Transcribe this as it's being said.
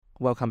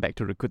Welcome back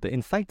to Recruiter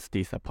Insights.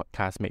 This is a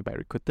podcast made by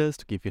recruiters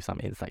to give you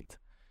some insight.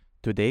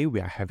 Today, we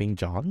are having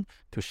Jon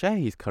to share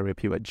his career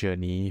pivot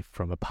journey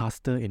from a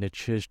pastor in the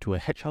church to a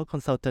HR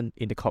consultant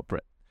in the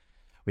corporate.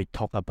 We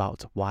talk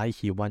about why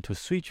he wanted to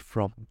switch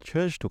from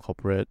church to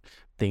corporate,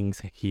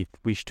 things he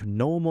wished to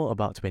know more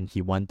about when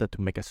he wanted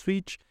to make a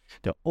switch,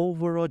 the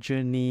overall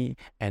journey,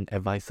 and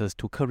advices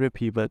to career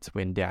pivots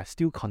when they are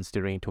still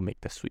considering to make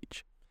the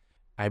switch.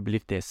 I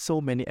believe there's so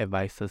many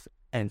advices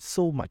and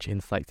so much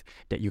insight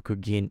that you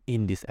could gain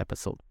in this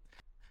episode.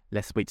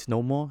 Let's wait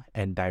no more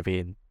and dive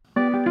in.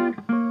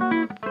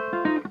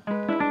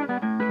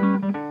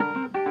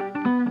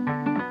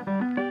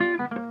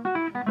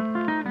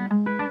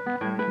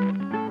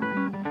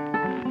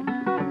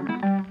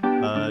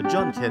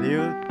 Jon, can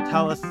you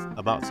tell us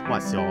about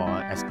what's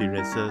your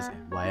experiences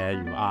and where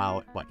you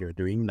are, what you're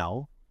doing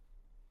now?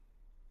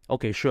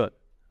 Okay, sure.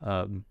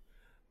 My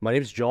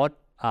name is Jon.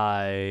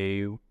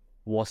 I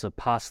was a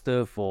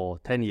pastor for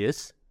 10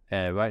 years,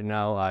 and right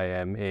now I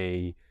am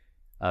a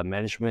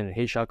management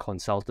and HR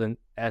consultant,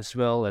 as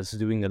well as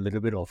doing a little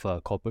bit of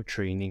corporate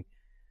training.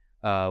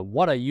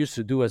 What I used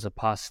to do as a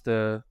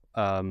pastor,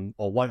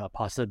 or what a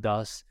pastor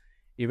does,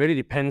 it really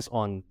depends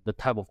on the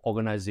type of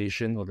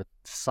organization or the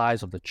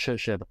size of the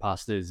church that the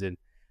pastor is in.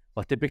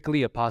 But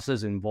typically, a pastor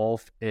is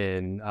involved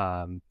in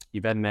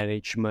event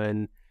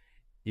management,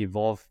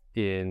 involved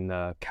in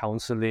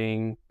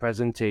counseling,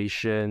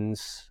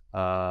 presentations,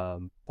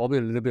 probably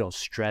a little bit of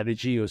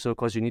strategy also,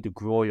 because you need to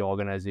grow your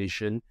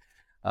organization.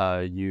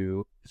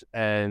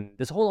 And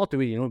there's a whole lot to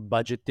it,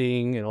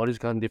 budgeting and all these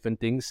kind of different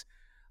things.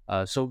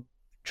 So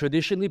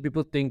traditionally,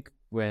 people think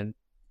when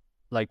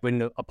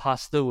a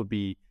pastor would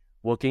be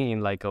working in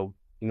like a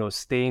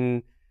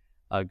stained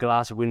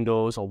glass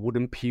windows or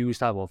wooden pews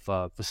type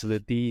of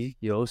facility,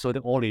 so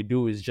that all they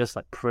do is just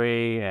like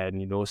pray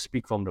and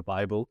speak from the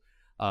Bible.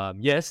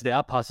 Yes, there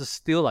are pastors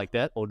still like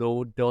that,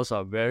 although those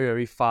are very,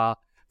 very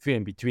few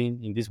in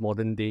between in this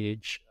modern day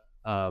age.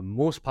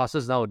 Most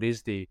pastors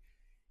nowadays, they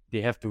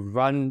have to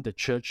run the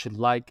church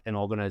like an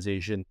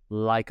organization,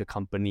 like a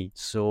company.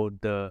 So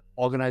the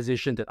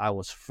organization that I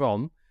was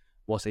from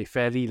was a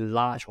fairly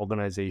large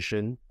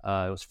organization.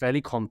 It was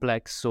fairly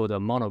complex, so the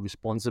amount of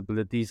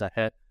responsibilities I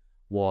had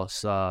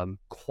was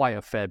quite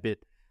a fair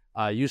bit.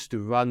 I used to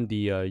run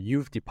the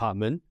youth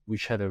department,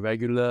 which had a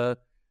regular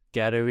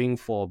gathering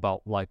for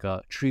about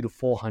 300 to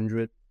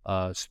 400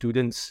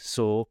 students.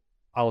 So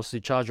I was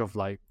in charge of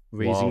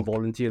raising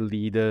volunteer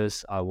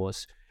leaders. I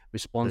was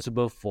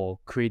responsible for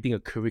creating a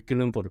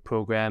curriculum for the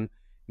program,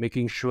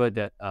 making sure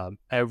that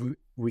every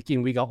week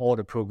in, week out, all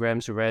the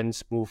programs ran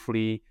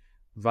smoothly,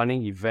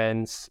 running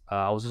events.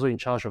 I was also in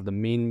charge of the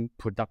main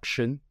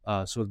production.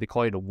 So they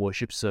call it a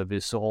worship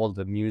service. So all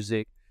the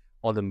music,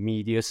 all the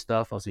media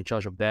stuff, I was in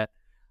charge of that.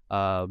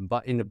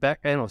 But in the back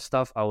end of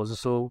stuff, I was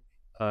also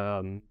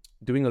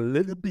doing a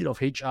little bit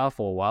of HR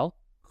for a while,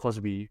 because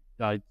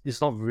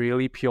it's not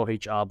really pure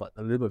HR, but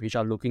a little bit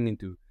of HR looking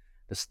into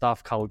the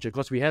staff culture,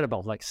 because we had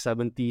about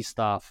 70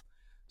 staff.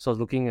 So I was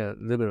looking at a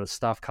little bit of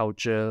staff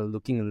culture,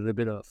 looking a little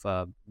bit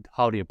of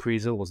how the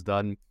appraisal was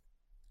done.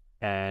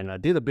 And I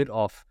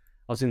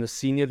was in the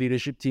senior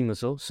leadership team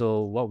also.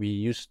 So what we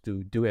used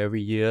to do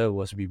every year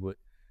was we would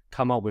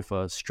come up with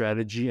a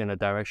strategy and a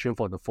direction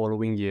for the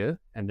following year.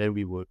 And then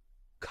we would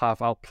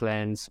carve out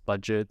plans,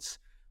 budgets,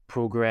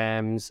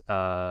 programs,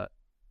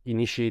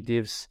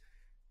 initiatives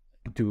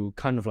to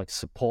kind of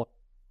support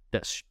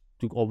that,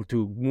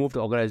 to move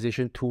the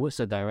organization towards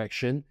a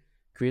direction,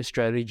 create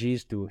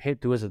strategies to head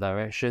towards a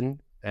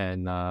direction.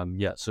 And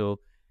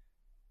so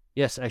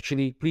yes,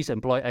 actually, please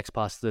employ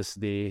ex-pastors.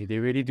 They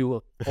really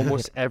do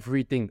almost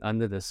everything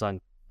under the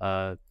sun.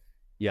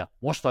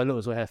 Wash toilet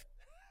also have.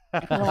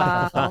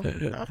 Wow.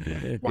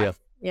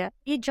 Yeah.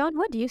 Hey, Jon,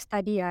 what do you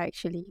study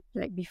actually?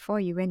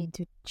 Before you went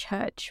into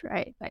church,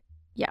 right?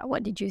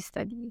 What did you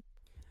study?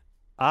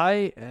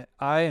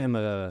 I'm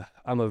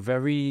a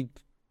very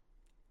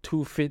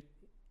 2 feet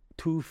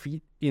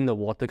in the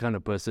water kind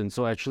of person.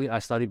 So actually, I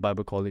studied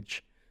Bible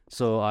college.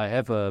 So I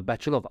have a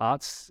Bachelor of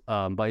Arts,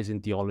 but it's in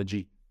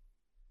theology.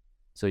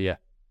 So yeah.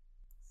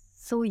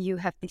 So you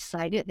have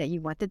decided that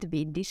you wanted to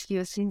be in this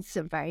field since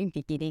the very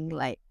beginning,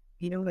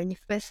 when you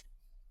first,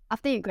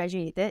 after you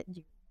graduated,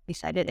 you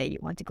decided that you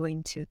want to go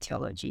into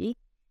theology,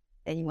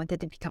 and you wanted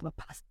to become a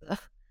pastor.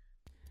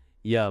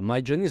 Yeah, my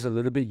journey is a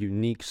little bit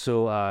unique.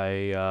 So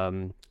I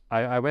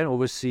went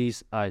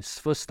overseas. I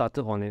first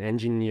started on an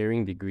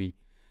engineering degree,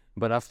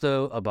 but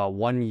after about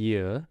 1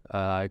 year,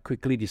 I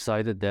quickly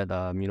decided that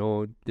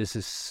this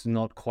is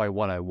not quite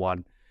what I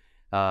want.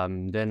 So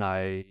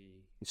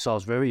I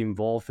was very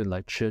involved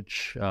in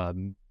church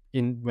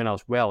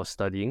where I was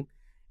studying,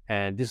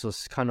 and this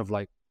was kind of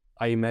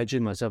I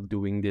imagined myself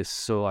doing this.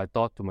 So I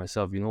thought to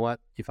myself, you know what?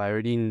 If I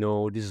already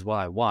know this is what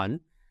I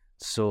want,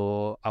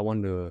 so I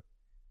want to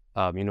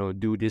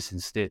do this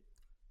instead.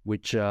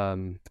 Which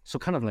so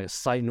kind of a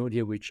side note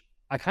here, which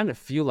I kind of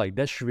feel like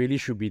that really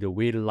should be the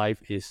way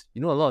life is. A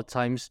lot of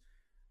times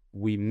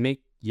we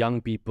make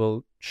young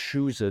people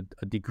choose a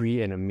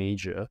degree and a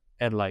major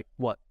at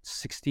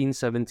 16,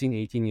 17,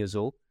 18 years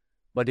old.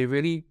 but they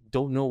really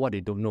don't know what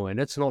they don't know, and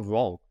that's not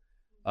wrong.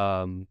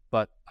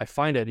 But I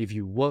find that if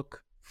you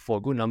work for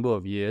a good number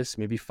of years,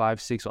 maybe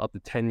 5, 6, or up to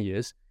 10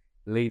 years,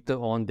 later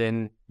on,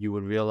 then you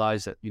will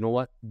realize that, you know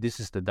what, this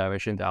is the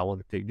direction that I want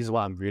to take. This is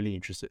what I'm really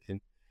interested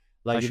in.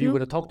 Like, if you were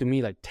to talk to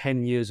me like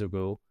 10 years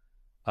ago,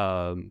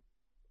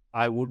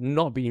 I would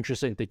not be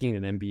interested in taking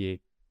an MBA.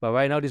 But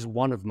right now, this is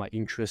one of my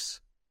interests.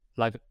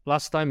 Like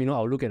last time,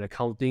 I'll look at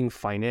accounting,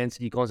 finance,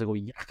 econs, and go,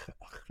 yuck,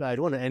 I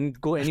don't want to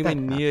go anywhere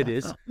near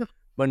this.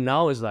 But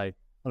now it's like,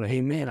 I'm like,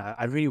 hey man,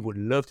 I really would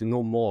love to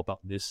know more about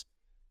this.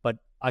 But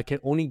I can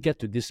only get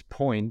to this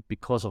point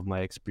because of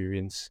my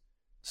experience.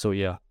 So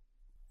yeah.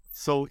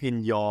 So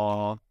in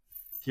your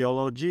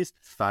theology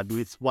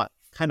studies, what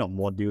kind of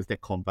modules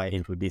that combine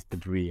into this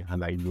degree?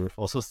 And like you've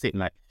also said,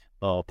 like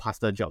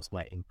pastor jobs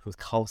might include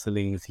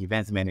counseling,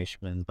 events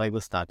management,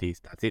 Bible studies.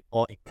 Does it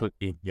all include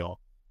in your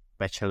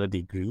bachelor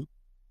degree?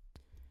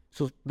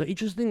 So the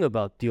interesting thing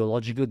about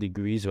theological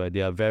degrees, right?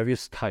 There are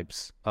various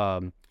types.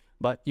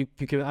 But you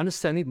can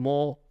understand it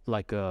more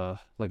like a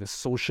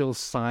social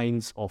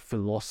science or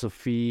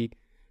philosophy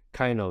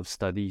kind of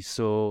study.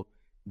 So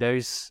there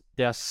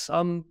are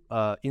some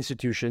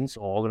institutions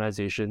or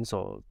organizations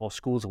or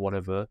schools or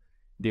whatever,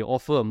 they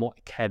offer a more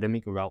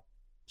academic route.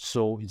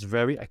 So it's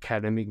very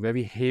academic,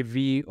 very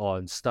heavy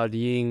on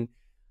studying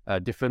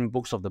different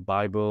books of the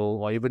Bible,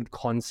 or even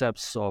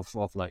concepts of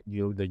like,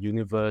 the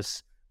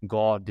universe,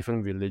 God,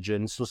 different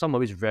religions. So some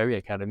of it is very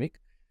academic.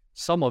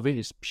 Some of it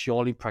is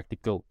purely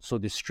practical. So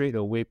they straight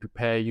away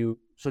prepare you.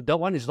 So that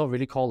one is not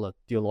really called a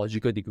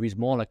theological degree. It's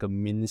more like a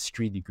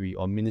ministry degree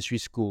or ministry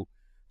school.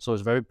 So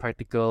it's very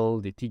practical.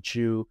 They teach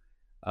you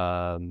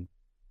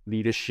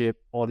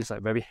leadership, all this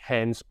like very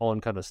hands-on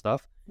kind of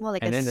stuff. More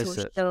like a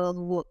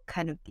social work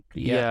kind of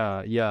degree.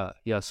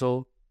 Yeah.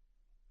 So,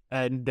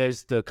 and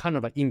there's the kind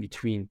of like in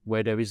between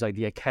where there is like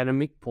the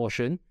academic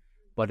portion,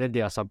 but then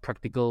there are some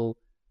practical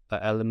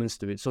elements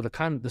to it. So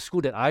the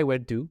school that I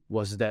went to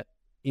was that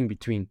in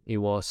between. It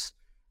was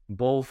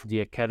both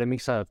the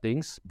academic side of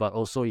things, but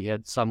also it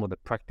had some of the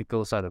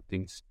practical side of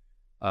things.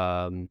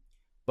 But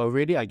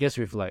really, I guess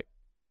with like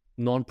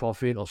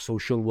non-profit or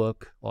social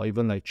work or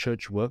even like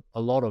church work,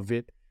 a lot of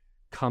it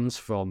comes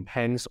from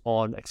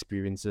hands-on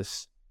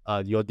experiences.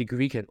 Your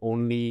degree can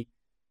only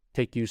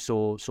take you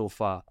so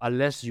far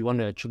unless you want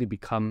to actually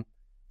become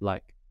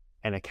like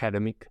an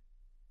academic,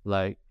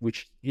 like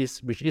which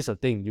is a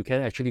thing. You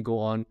can actually go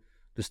on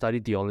to study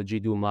theology,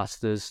 do a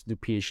master's, do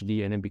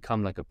PhD, and then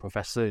become like a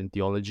professor in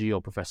theology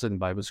or professor in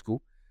Bible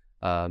school.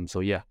 So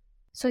yeah.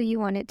 So you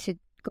wanted to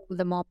go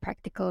the more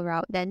practical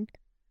route then?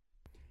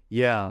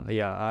 Yeah.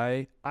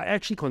 I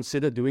actually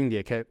considered going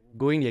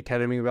the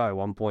academic route at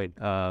one point.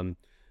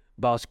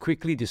 But I was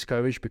quickly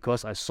discouraged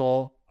because I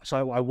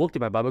worked in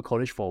my Bible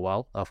college for a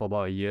while, for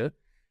about a year.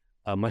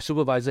 My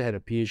supervisor had a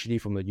PhD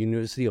from the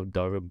University of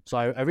Durham. So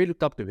I really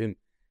looked up to him.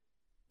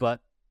 But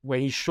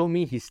when he showed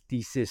me his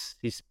thesis,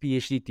 his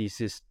PhD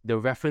thesis, the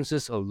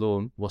references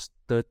alone was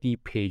 30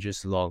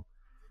 pages long.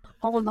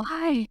 Oh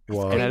my!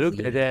 Wow. And I looked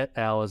at that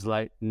and I was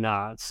like,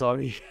 nah,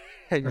 sorry.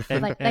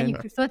 Like you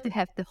prefer to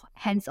have the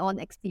hands-on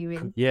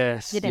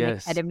experience than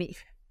academic.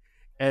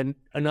 And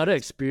another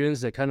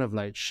experience that kind of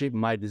like shaped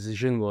my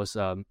decision was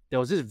there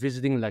was this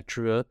visiting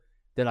lecturer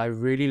that I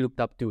really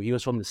looked up to. He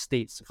was from the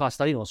States. I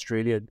studied in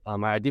Australia.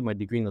 I did my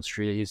degree in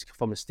Australia. He's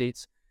from the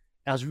States.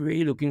 I was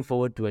really looking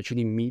forward to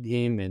actually meet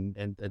him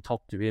and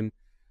talk to him.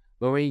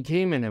 But when he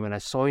came and when I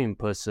saw him in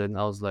person,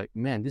 I was like,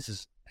 man, this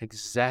is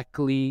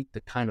exactly the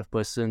kind of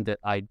person that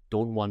I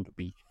don't want to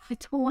be. I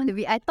don't want to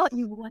be. I thought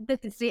you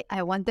wanted to say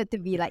I wanted to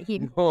be like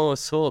him. No,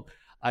 so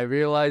I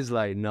realized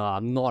like, no,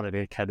 I'm not an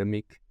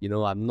academic.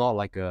 I'm not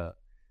like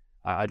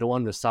I don't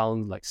want to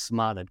sound like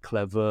smart and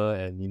clever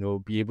and,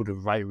 be able to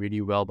write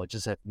really well, but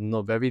just have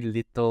very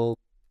little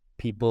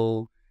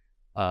people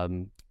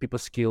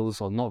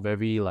skills, or not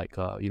very like,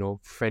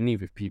 friendly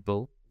with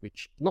people,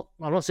 I'm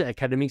not saying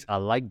academics are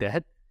like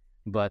that,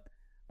 but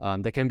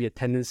there can be a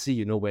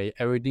tendency, where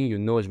everything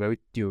is very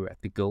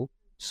theoretical.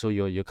 So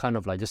you're kind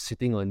of like just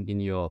sitting in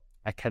your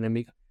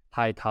academic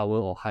high tower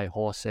or high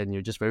horse, and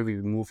you're just very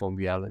removed from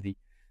reality.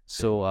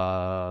 So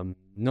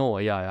no,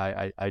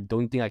 yeah, I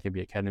don't think I can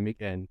be academic,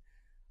 and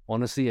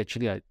honestly,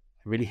 actually, I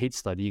really hate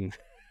studying.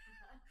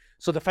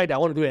 So the fact that I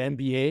want to do an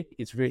MBA,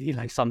 it's really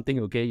like something,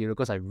 okay,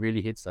 because I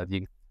really hate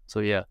studying. So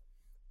yeah.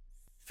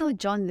 So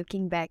John,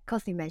 looking back,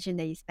 because you mentioned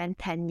that you spent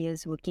 10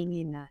 years working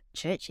in a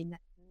church, in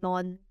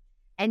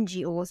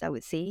non-NGOs, I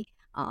would say.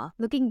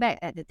 Looking back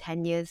at the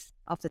 10 years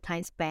of the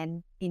time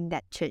spent in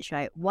that church,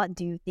 right, what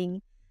do you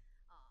think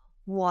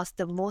was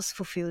the most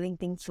fulfilling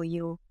thing for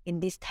you in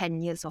these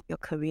 10 years of your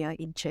career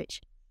in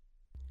church?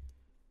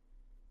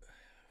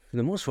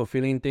 The most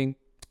fulfilling thing,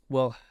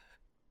 well,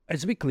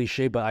 it's a bit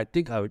cliche, but I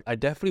think I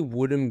definitely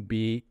wouldn't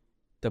be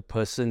the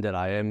person that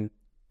I am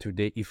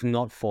today if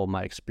not for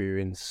my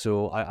experience.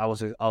 So I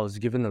was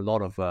given a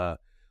lot of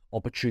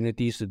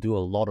opportunities to do a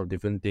lot of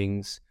different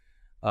things,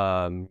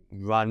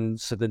 run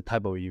certain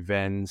type of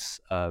events,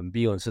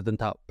 be on certain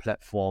type of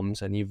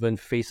platforms, and even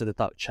face certain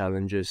type of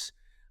challenges.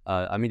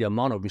 I mean, the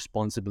amount of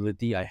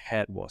responsibility I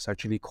had was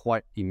actually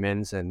quite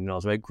immense, and I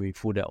was very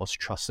grateful that I was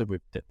trusted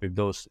with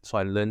those. So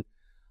I learned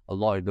a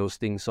lot of those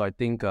things. So I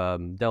think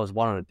that was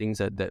one of the things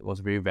that was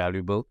very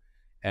valuable.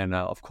 And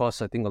of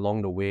course, I think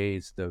along the way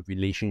is the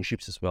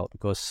relationships as well,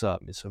 because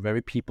it's a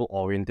very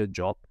people-oriented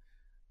job.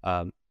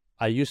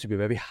 I used to be a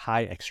very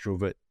high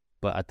extrovert,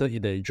 but I thought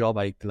in the job,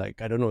 I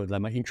don't know,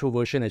 like my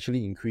introversion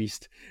actually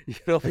increased,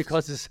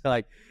 because it's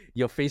like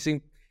you're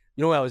facing,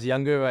 when I was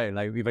younger, right?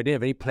 Like if I didn't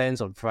have any plans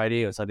on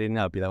Friday or Saturday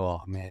night, I'd be like,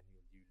 oh man,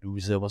 you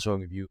loser, what's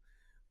wrong with you?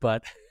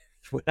 But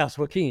when I was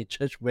working in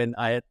church, when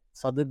I had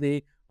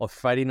Saturday or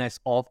Friday nights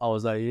off, I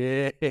was like,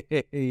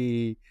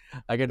 yay,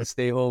 I get to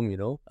stay home,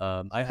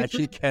 I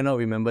actually cannot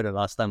remember the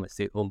last time I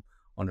stayed home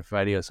on a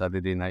Friday or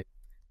Saturday night.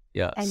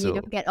 Yeah. And you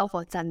don't get off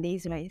on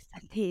Sundays, right?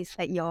 Sunday is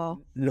like your...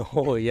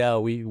 No, yeah,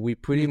 we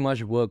pretty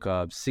much work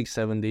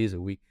 6-7 days a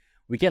week.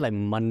 We get like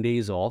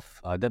Mondays off.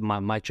 That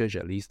my church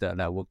at least that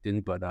I worked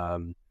in, but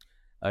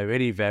it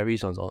really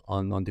varies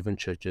on different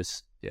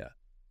churches. Yeah.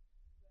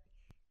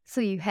 So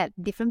you had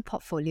different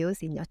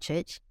portfolios in your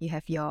church. You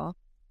have your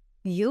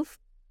youth,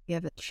 you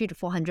have 300 to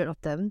 400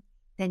 of them.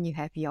 Then you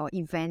have your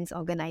events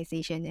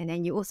organization, and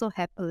then you also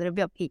have a little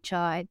bit of HR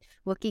and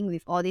working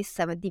with all these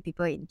 70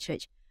 people in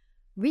church.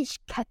 Which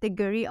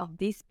category of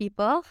these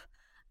people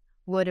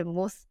were the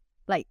most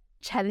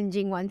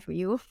challenging one for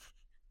you?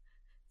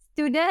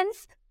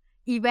 Students,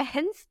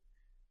 events,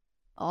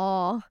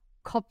 or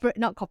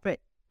not corporate,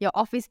 your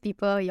office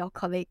people, your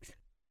colleagues?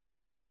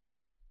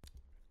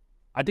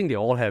 I think they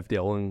all have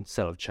their own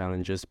set of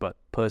challenges, but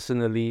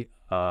personally,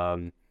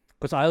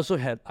 because I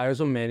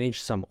also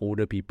managed some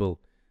older people,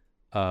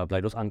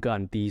 like those uncle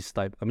aunties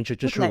type. I mean,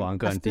 churches through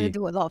uncle auntie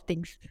do a lot of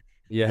things.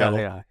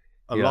 Yeah.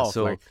 A lot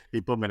of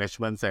people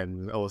management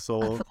and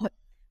also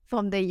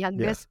from the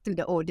youngest to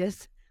the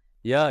oldest.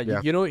 Yeah.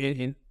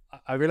 In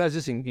I realize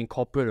this in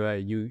corporate,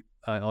 right? You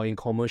or in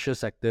commercial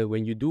sector,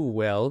 when you do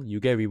well, you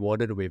get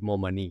rewarded with more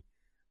money.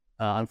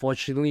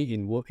 Unfortunately,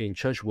 in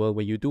church world,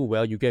 when you do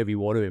well, you get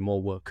rewarded with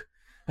more work.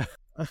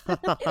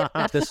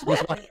 That's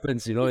what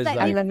happens, It's like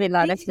I love it,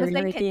 that's the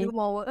reality. Can do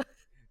more work.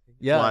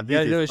 Yeah,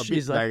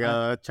 she's like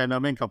a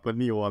Chinaman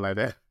company or like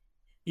that.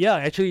 Yeah,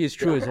 actually, it's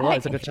true. It's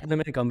like a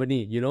Chinaman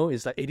company.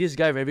 It's like, hey, this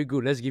guy very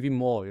good. Let's give him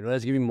more.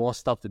 Let's give him more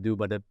stuff to do.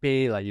 But the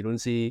pay, you don't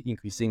see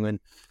increasing when.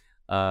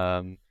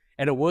 And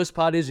the worst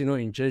part is,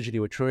 in church they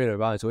would throw it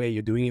around. So hey,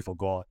 you're doing it for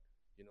God.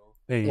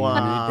 Hey,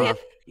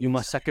 you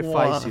must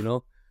sacrifice.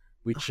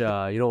 Which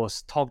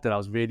was talk that I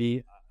was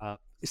really.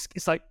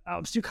 It's like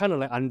I'm still kind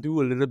of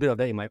undo a little bit of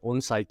that in my own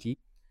psyche.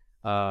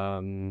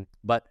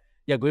 But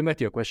yeah, going back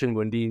to your question,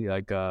 Wendy,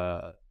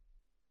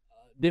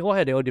 they all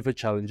had their own different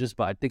challenges,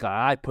 but I think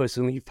I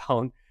personally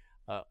found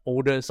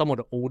some of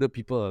the older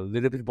people a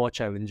little bit more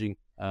challenging.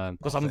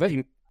 Because I'm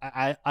admit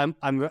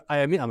I'm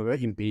a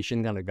very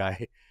impatient kind of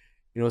guy.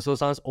 So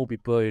sometimes old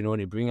people,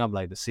 they bring up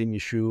the same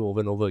issue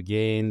over and over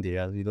again. They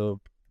are,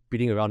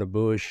 beating around the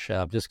bush.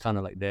 Just kind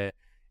of like that.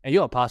 And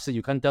you're a pastor,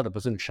 you can't tell the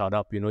person to shut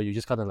up. You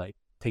just kind of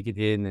take it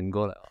in and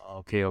go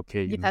okay.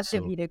 You have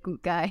to be the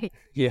good guy.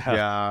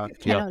 Yeah. You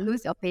cannot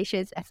lose your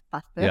patience as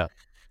pastor. Yeah.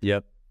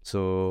 Yep.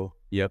 So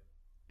yep.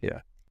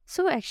 Yeah.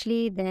 So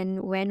actually,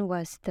 then when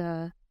was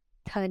the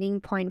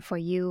turning point for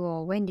you,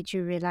 or when did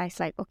you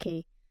realize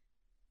okay,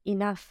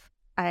 enough,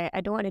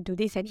 I don't want to do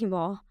this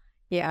anymore?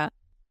 Yeah.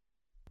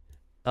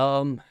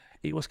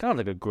 It was kind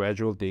of a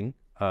gradual thing.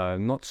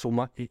 Not so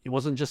much. It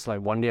wasn't just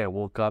one day I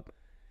woke up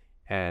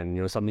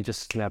and something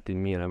just snapped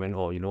in me and I went,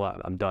 oh, you know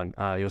what, I'm done.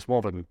 It was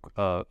more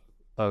of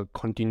a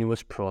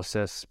continuous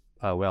process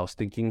where I was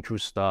thinking through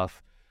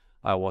stuff.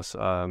 I was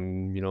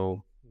going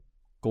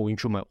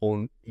through my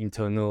own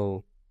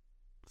internal,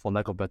 for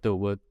lack of a better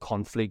word,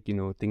 conflict,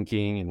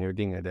 thinking and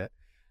everything like that.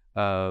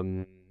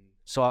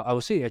 So I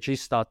would say it actually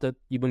started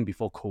even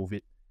before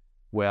COVID,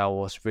 where I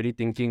was really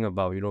thinking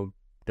about,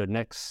 the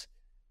next,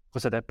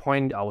 because at that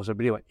point I was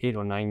already 8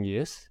 or 9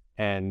 years,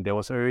 and there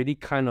was already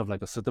kind of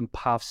a certain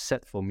path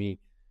set for me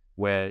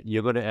where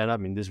you're going to end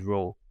up in this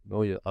role,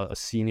 a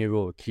senior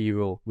role, a key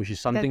role, which is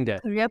something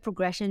that... Career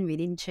progression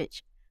within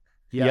church.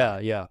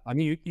 Yeah. I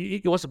mean,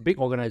 it was a big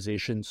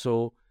organization,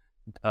 so,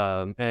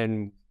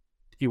 and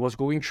it was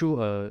going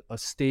through a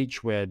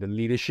stage where the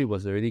leadership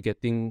was already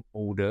getting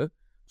older.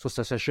 So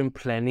succession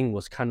planning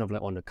was kind of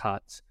on the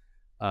cards.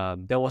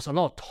 There was a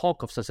lot of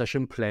talk of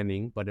succession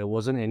planning, but there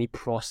wasn't any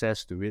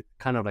process to it.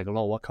 Kind of a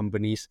lot of what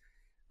companies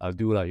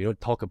do,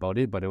 talk about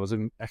it, but there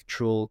wasn't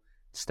actual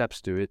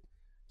steps to it.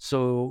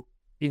 So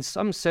in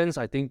some sense,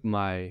 I think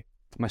my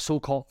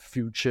so-called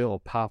future or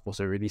path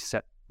was already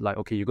set.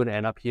 Okay, you're going to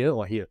end up here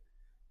or here.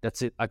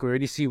 That's it. I could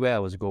already see where I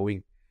was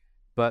going.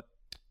 But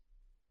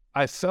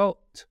I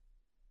felt...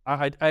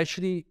 I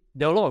actually,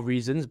 there are a lot of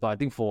reasons, but I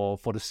think for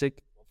the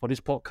sake for this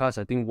podcast,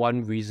 I think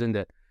one reason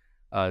that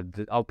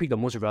I'll pick the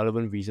most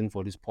relevant reason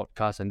for this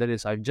podcast, and that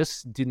is I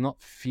just did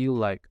not feel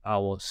like I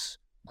was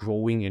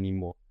growing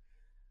anymore.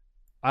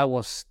 I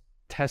was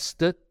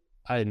tested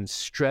and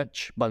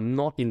stretched, but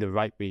not in the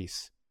right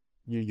ways.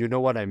 You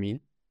know what I mean?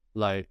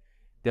 There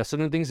are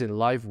certain things in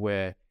life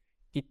where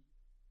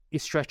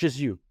it stretches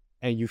you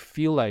and you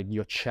feel like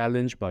you're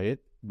challenged by it.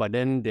 But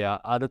then there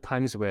are other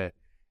times where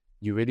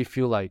you really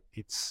feel like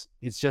it's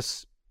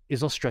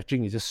not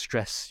stretching, it's just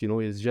stress.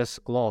 It's just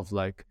a lot of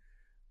like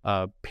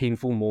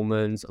painful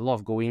moments, a lot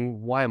of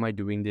going, why am I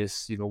doing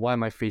this? Why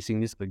am I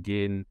facing this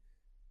again?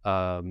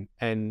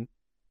 And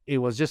it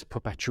was just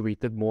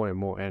perpetuated more and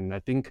more. And I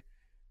think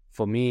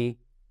for me,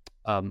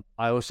 I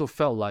also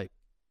felt like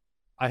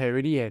I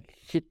already had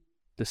hit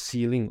the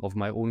ceiling of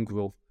my own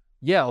growth.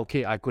 Yeah,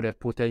 okay, I could have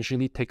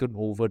potentially taken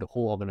over the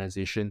whole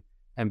organization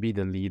and be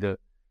the leader,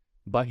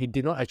 but it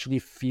did not actually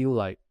feel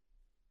like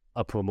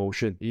a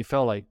promotion. It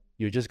felt like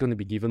you're just going to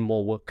be given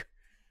more work,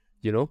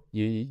 you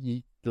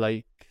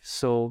like.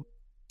 So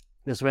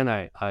that's when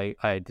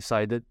I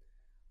decided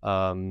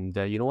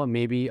that, you know what,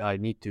 maybe I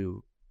need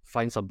to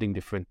find something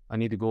different. I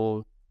need to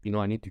go,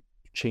 I need to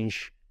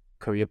change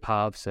career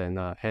paths, and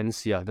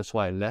hence, yeah, that's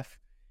why I left,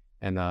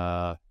 and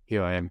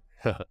here I am.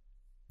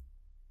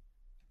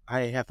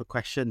 I have a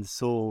question.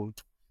 So,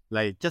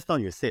 like just now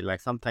you said,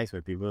 like sometimes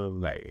when people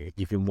like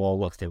give you more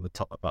work, they will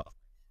talk about,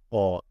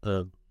 or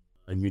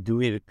you do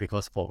it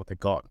because for the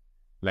God.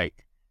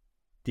 Like,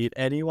 did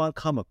anyone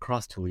come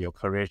across to your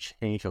career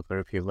change or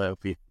career pivot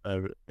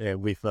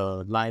with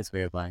lines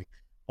whereby,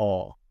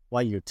 or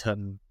why you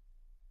turn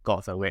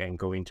God's away and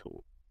go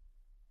into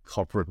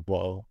corporate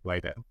world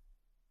like that?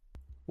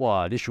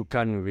 Wow, this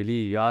Shukan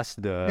really ask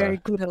Very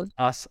good.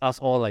 ask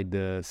all like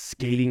the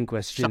scaling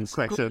questions.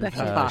 Sharp question.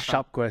 question.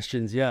 Sharp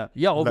questions. Yeah.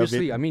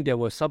 Obviously, I mean, there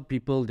were some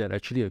people that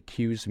actually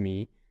accused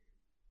me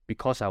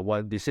because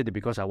they said that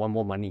because I want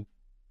more money,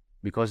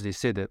 because they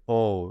said that,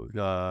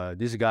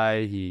 this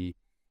guy, he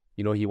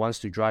wants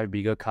to drive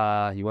bigger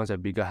car, he wants a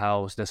bigger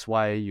house, that's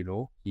why,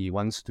 he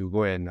wants to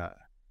go and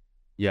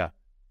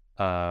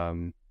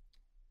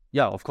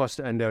of course.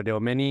 And there were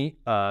many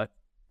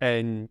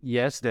and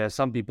yes, there are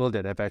some people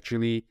that have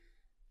actually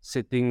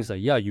said things like,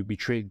 yeah, you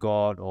betrayed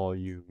God, or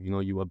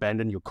you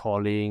abandoned your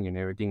calling and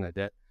everything like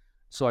that.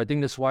 So I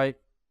think that's why,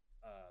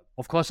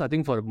 of course, I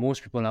think for the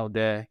most people out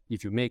there,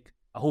 if you make,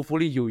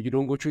 hopefully you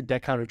don't go through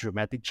that kind of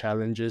dramatic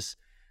challenges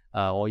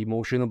or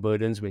emotional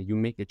burdens when you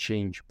make a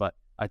change. But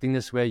I think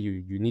that's where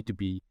you need to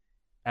be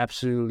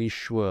absolutely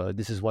sure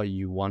this is what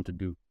you want to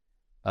do.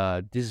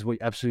 This is what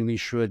absolutely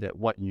sure that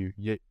what you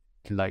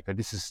like,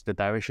 this is the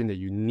direction that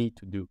you need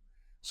to do.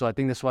 So I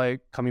think that's why,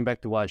 coming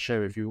back to what I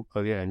shared with you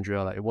earlier,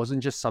 Andrea, like, it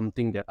wasn't just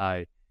something that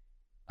I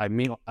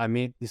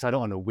decided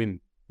on a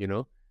whim.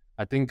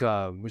 I think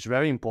it's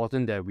very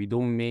important that we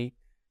don't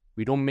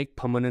make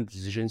permanent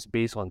decisions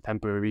based on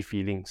temporary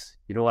feelings.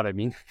 You know what I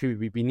mean?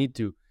 we need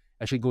to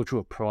actually go through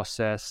a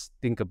process,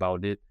 think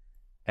about it,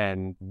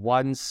 and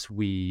once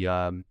we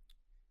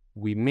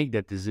make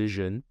that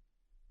decision,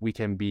 we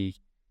can be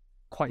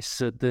quite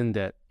certain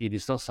that it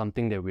is not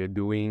something that we're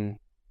doing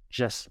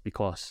just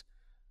because.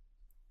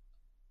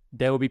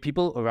 There will be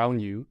people around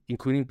you,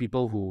 including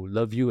people who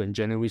love you and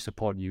genuinely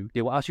support you.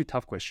 They will ask you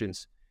tough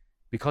questions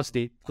because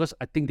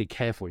I think they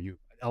care for you.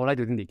 I would like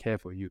to think they care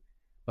for you.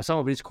 But some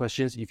of these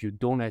questions, if you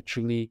don't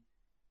actually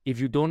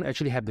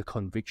have the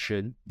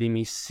conviction, they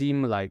may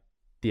seem like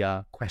they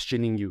are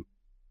questioning you.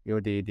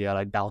 They are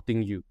like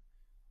doubting you.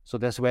 So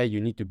that's where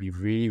you need to be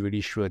really,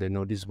 really sure that,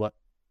 no, this is what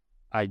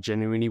I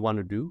genuinely want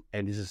to do,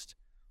 and this is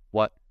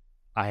what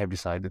I have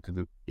decided to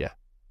do. Yeah.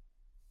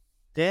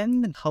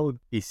 Then how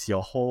is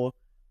your whole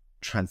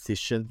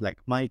transition, like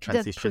my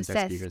transition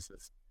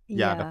experiences?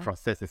 Yeah, the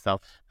process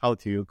itself. How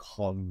do you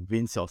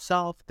convince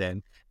yourself,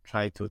 then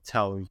try to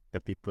tell the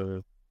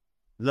people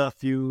love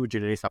you,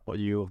 generally support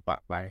you,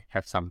 but like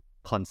have some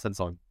concerns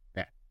on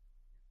that?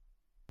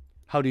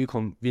 How do you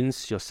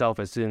convince yourself,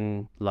 as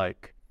in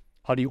like,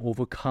 how do you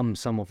overcome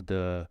some of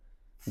the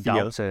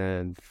doubts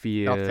and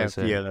fears?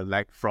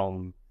 Like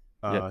from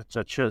the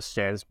church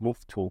stands move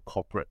to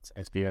corporate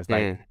experience.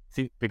 Like,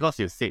 see, because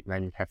you said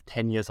like you have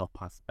 10 years of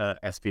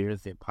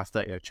experience in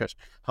pastor in a church,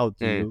 how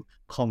do you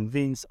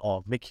convince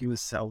or make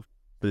yourself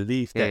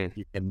believe that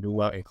you can do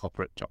well in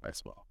corporate job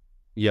as well?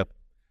 Yep.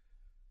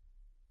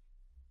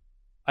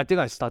 I think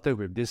I started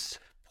with this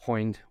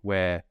point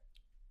where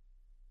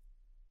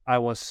I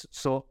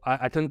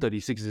turned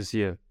 36 this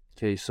year.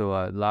 Okay,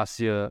 so last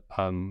year,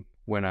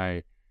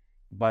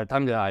 by the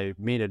time that I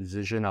made a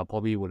decision, I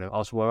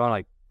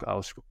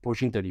was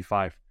approaching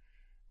 35.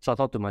 So I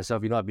thought to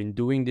myself, I've been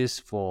doing this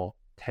for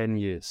 10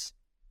 years.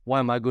 What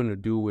am I going to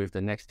do with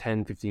the next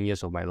 10, 15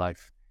 years of my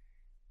life?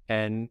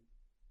 And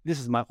this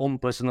is my own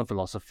personal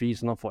philosophy.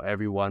 It's not for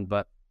everyone,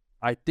 but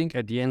I think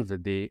at the end of the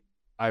day,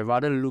 I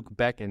rather look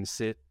back and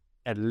say,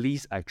 at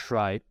least I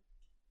tried,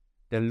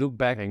 than look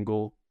back and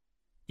go,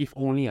 if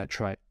only I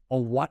tried,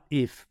 or what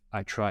if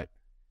I tried?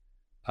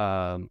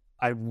 I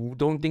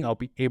don't think I'll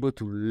be able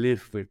to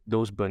live with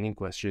those burning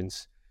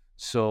questions.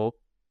 So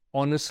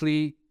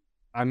honestly,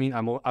 I mean,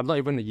 I'm not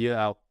even a year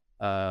out.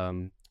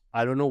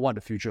 I don't know what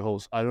the future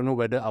holds. I don't know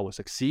whether I will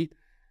succeed.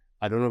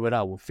 I don't know whether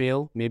I will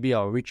fail. Maybe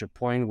I'll reach a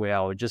point where I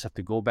will just have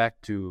to go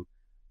back to,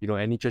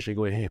 any church and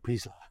go, hey,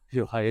 please,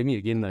 hire me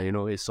again.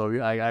 It's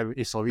sorry. I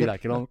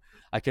cannot,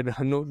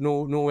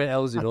 nowhere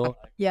else, want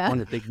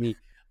to take me.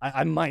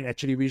 I might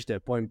actually reach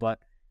that point, but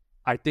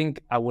I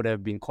think I would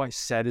have been quite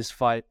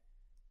satisfied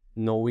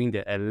knowing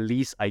that at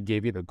least I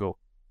gave it a go.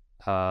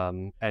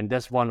 And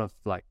that's one of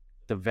like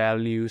the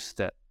values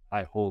that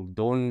I hold.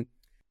 Don't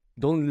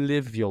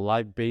live your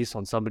life based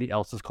on somebody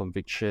else's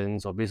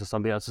convictions or based on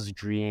somebody else's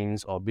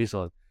dreams or based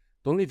on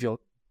don't live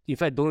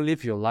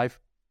your life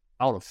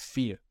out of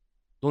fear.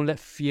 Don't let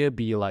fear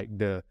be like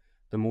the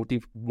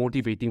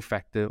motivating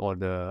factor or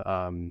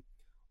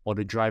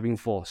the driving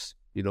force.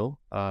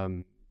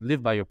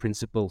 Live by your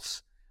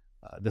principles.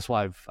 That's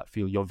why I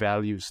feel your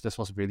values. That's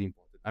what's really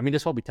important. I mean,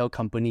 that's what we tell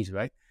companies,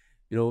 right?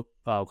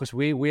 Because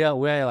we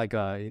are like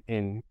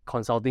in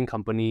consulting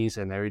companies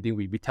and everything.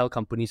 We tell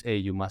companies, hey,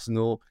 you must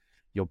know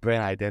your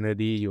brand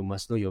identity, you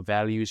must know your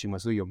values, you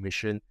must know your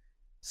mission.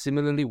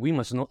 Similarly, we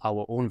must know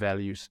our own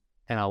values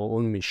and our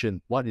own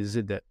mission. What is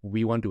it that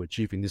we want to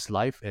achieve in this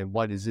life, and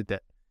what is it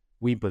that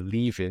we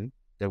believe in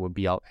that will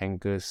be our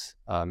anchors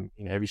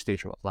in every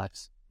stage of our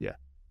lives. Yeah.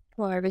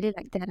 Well, I really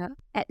like that.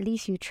 At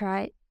least you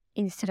tried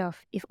instead of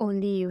if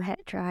only you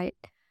had tried,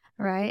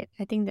 right?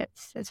 I think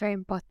that's very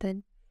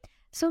important.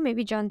 So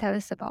maybe John, tell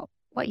us about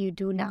what you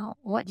do now.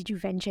 What did you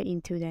venture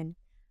into then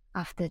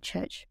after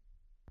church?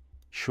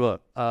 Sure.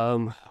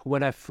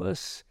 When I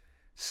first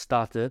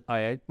started,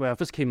 when I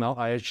first came out,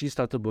 I actually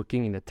started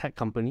working in a tech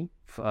company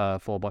for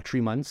about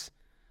 3 months.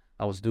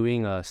 I was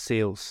doing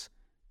sales,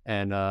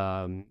 and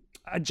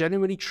I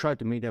genuinely tried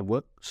to make that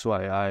work. So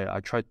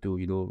I tried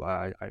to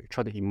I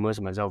tried to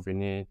immerse myself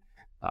in it.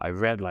 I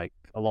read like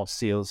a lot of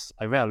sales.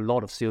 I read a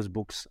lot of sales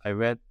books. I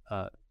read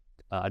I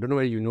don't know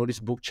whether you know this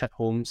book, Chet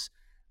Holmes'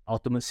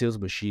 Ultimate Sales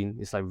Machine.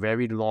 It's like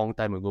very long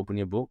time ago,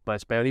 opening a book, but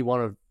it's apparently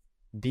one of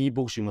the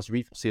books you must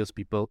read for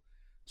salespeople.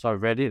 So I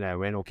read it and I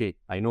went, okay,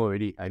 I know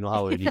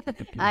how already.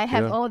 I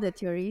have all the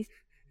theories.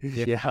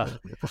 Yeah.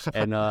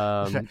 And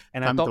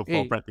and I thought,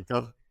 hey,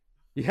 practical.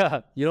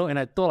 Yeah, and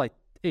I thought like,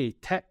 hey,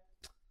 tech,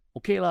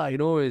 okay lah,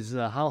 is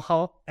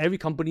how every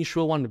company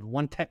sure want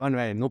one tech one,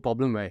 right? No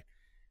problem, right?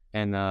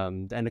 And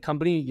the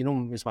company,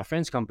 it's my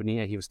friend's company,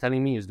 and he was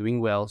telling me he's doing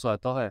well, so I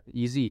thought,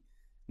 easy,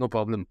 no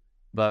problem.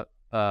 But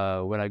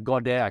when I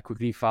got there, I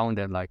quickly found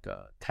that like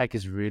tech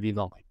is really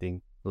not my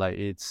thing. Like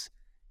it's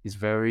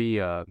very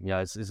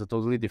it's a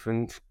totally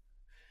different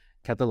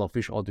kettle of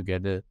fish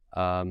altogether.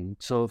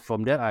 So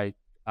from there,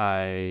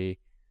 I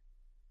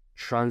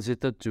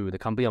transited to the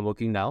company I'm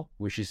working now,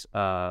 which is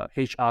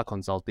HR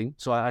consulting.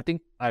 So I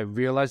think I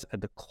realized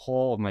at the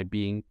core of my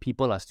being,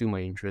 people are still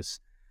my interest.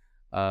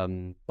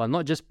 But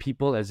not just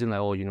people as in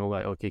like,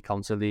 like, okay,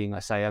 counseling, I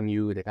sayang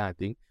you, that kind of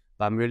thing.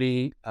 But I'm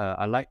really,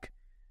 I like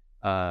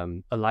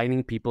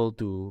aligning people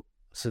to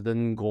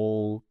certain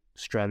goal,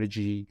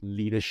 strategy,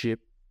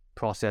 leadership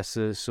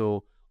processes.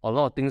 So a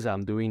lot of things that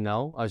I'm doing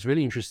now is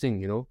really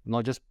interesting,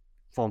 not just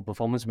from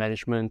performance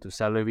management to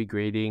salary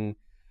grading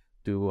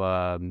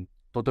to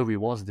total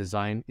rewards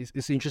design.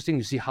 It's interesting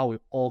to see how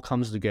it all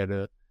comes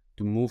together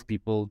to move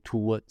people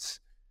towards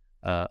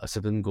a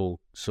certain goal.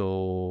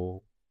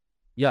 So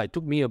yeah, it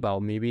took me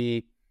about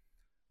maybe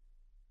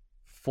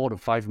 4 to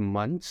 5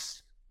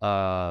 months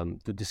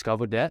to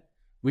discover that,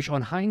 which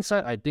on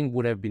hindsight, I think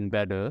would have been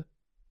better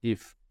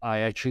if I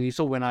actually,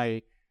 so when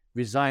I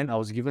resigned, I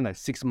was given like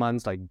 6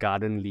 months like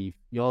garden leave.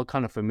 You're all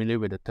kind of familiar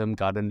with the term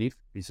garden leave.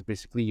 It's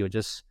basically you're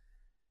just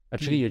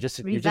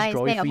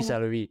drawing free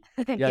salary.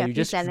 Yeah, you're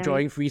just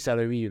drawing free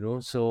salary,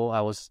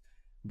 So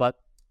but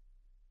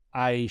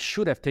I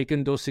should have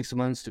taken those 6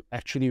 months to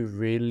actually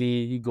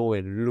really go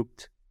and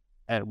looked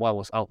at what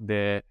was out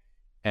there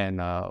and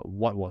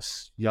what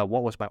was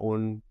my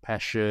own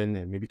passion,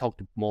 and maybe talk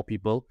to more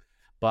people.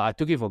 But I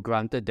took it for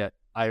granted that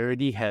I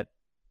already had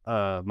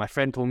my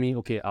friend told me,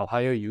 okay, I'll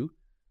hire you.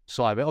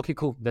 So I went, okay,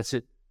 cool, that's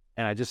it.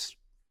 And it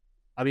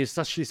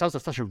sounds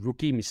like such a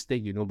rookie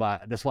mistake,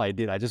 but that's what I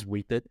did. I just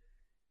waited.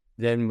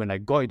 Then when I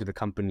got into the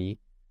company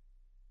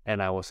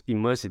and I was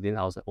immersed in it,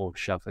 I was like, oh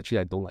shucks, actually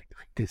I don't like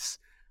doing this.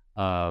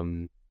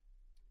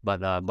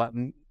 But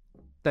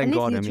thank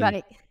God,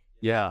 tried.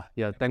 Yeah,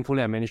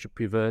 thankfully I managed to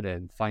pivot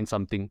and find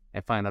something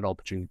and find another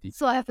opportunity.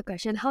 So I have a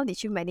question. How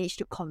did you manage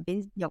to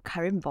convince your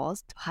current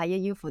boss to hire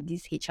you for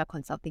this HR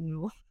consulting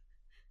role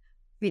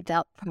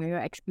without prior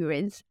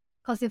experience?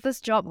 Because your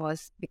first job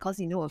was because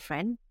you know a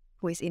friend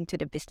who is into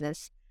the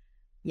business.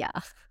 Yeah.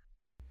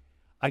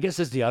 I guess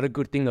that's the other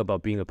good thing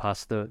about being a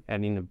pastor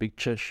and in a big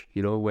church,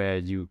 where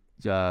you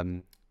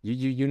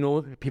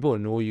know people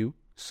know you.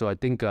 So I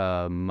think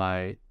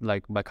my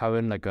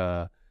current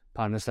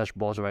partner /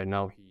 boss right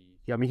now,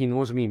 he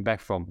knows me back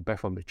from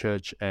the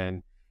church,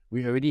 and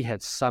we already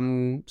had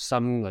some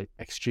like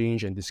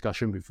exchange and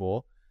discussion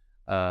before.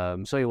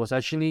 So it was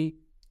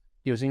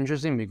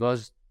interesting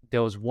because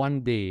there was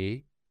one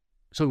day,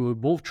 so we were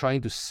both trying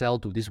to sell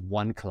to this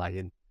one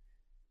client.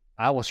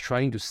 I was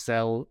trying to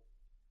sell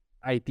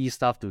IT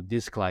stuff to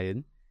this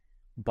client,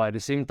 but at the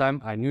same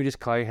time, I knew this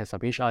client has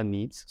some HR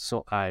needs,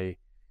 so I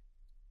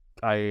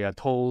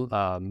told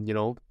my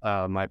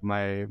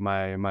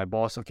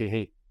boss, okay,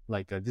 hey,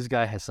 this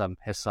guy has some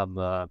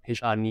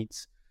HR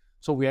needs,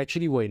 so we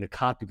actually were in a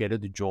car together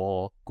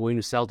going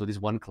to sell to this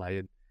one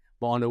client.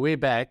 But on the way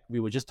back, we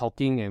were just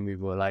talking and we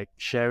were like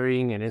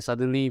sharing, and then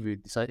suddenly we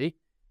decided,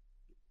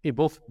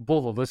 both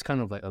of us kind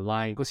of like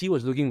aligned, because he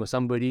was looking for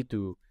somebody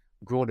to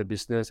grow the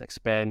business,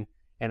 expand,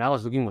 and I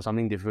was looking for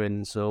something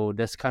different. So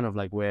that's kind of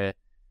like where,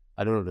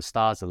 I don't know, the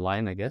stars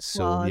align, I guess.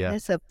 So Well, yeah.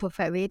 that's a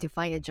perfect way to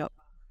find a job.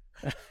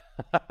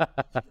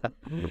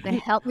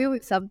 I help you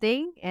with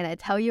something and I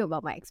tell you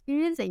about my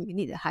experience and you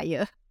need to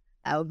hire.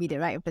 I will be the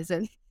right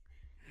person.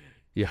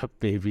 Yep,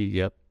 baby,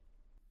 yep.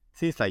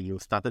 Seems like you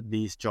started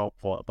this job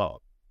for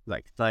about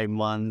like 9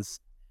 months.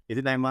 Is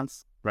it 9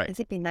 months? Right. Has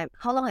it been like,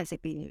 how long has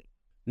it been?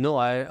 No,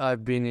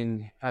 I've been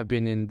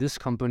in this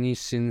company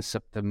since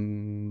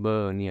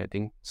September only, I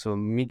think. So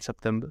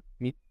mid-September,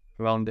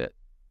 around that.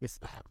 It's,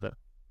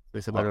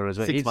 it's I about don't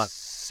know, 6 months.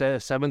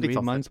 7 to 8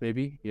 6 months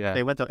maybe. Yeah.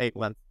 7 to 8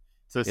 months.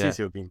 So since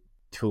you've been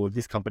to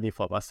this company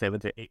for about 7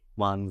 to 8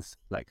 months,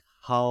 like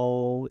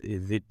how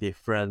is it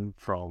different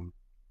from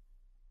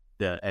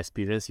the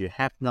experience you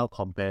have now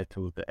compared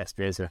to the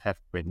experience you have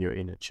when you're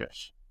in a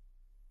church?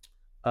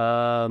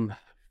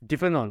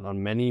 Different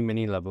on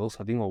many levels.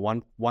 I think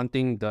one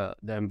thing, the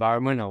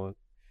environment,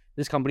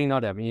 this company now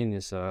that I'm in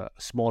is a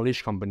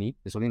smallish company.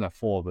 There's only like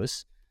 4 of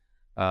us.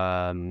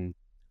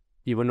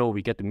 Even though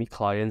we get to meet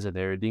clients and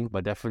everything,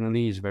 but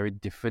definitely it's very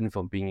different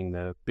from being in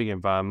a big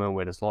environment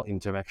where there's a lot of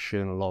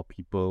interaction, a lot of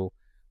people,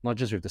 not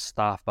just with the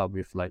staff, but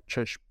with like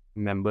church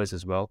members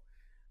as well.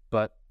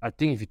 But I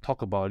think if you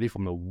talk about it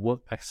from a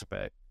work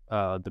aspect,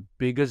 the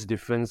biggest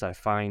difference I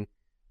find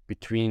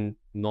between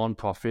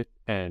non-profit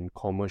and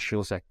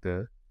commercial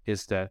sector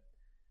is that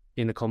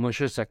in the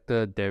commercial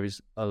sector, there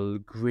is a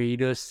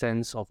greater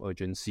sense of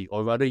urgency,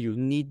 or rather you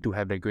need to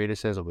have a greater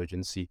sense of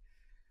urgency.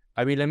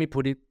 I mean, let me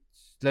put it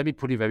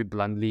very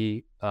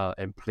bluntly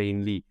and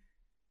plainly.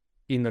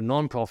 In the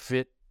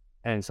non-profit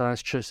and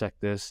sometimes church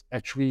sectors,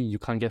 actually you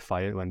can't get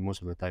fired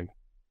most of the time.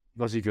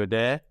 Because if you're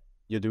there,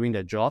 you're doing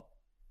that job,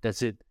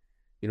 that's it.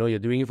 You're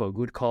doing it for a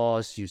good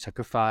cause, you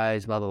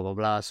sacrifice, blah, blah, blah,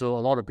 blah. So a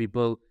lot of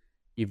people,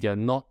 if they're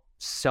not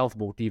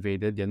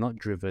self-motivated, they're not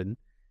driven,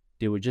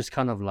 they would just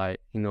kind of like,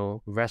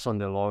 rest on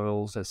their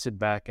laurels and sit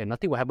back and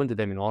nothing will happen to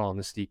them, in all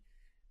honesty.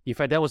 In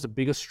fact, that was the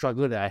biggest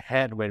struggle that I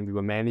had when we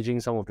were managing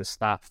some of the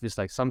staff. It's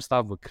like some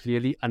staff were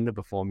clearly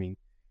underperforming.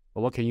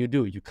 But what can you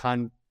do? You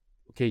can't,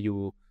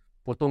 you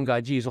potong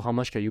gaji, so how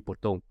much can you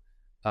potong?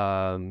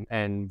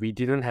 And we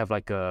didn't have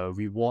like a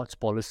rewards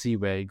policy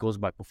where it goes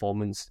by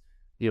performance.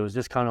 It was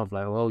just kind of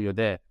like, well, you're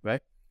there,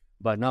 right?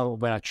 But now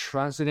when I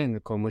translate it in the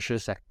commercial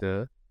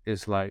sector,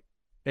 it's like,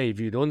 hey, if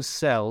you don't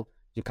sell,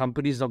 your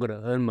company's not going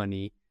to earn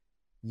money.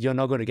 You're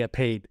not going to get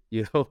paid,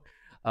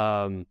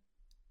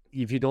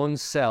 if you don't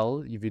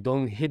sell, if you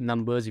don't hit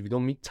numbers, if you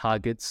don't meet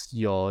targets,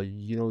 why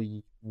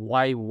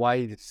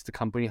is the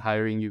company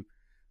hiring you?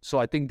 So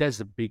I think that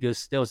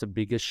was the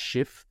biggest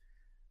shift.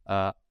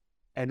 And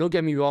don't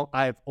get me wrong,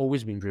 I've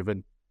always been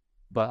driven.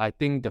 But I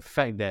think the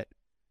fact that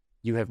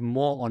you have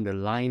more on the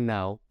line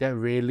now, that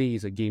really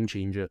is a game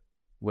changer.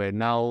 Where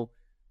now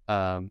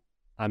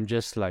I'm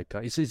just like,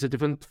 it's a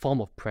different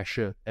form of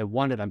pressure, and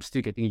one that I'm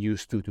still getting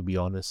used to be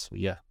honest. So,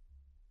 yeah.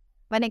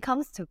 When it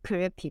comes to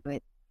career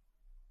pivot,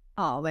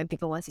 or when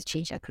people want to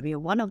change their career,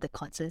 one of the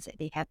concerns that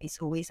they have is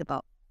always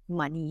about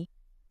money,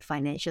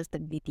 financial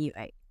stability,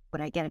 right? Would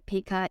I get a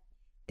pay cut?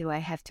 Do I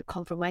have to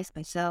compromise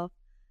myself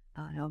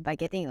by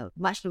getting a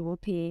much lower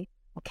pay?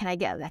 Or can I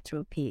get a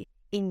lateral pay?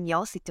 In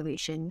your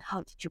situation,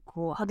 how did you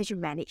go? How did you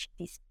manage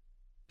this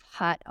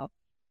part of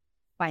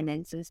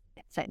finances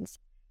in that sense?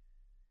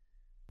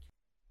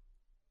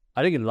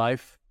 I think in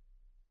life,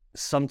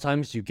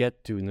 sometimes you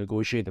get to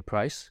negotiate the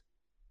price,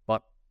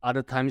 but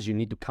other times you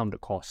need to count the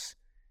cost.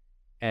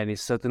 And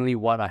it's certainly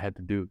what I had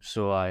to do.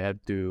 So I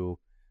had to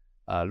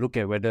look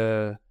at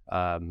whether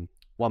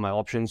what my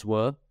options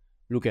were,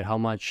 look at how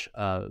much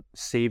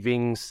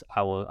savings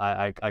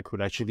I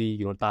could actually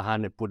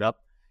tahan and put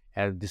up,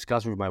 and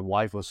discuss with my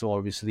wife also,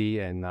 obviously.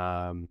 And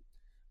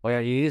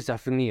it is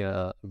definitely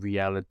a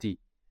reality.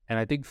 And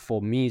I think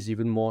for me it's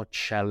even more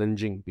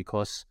challenging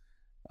because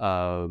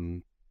a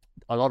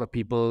lot of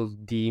people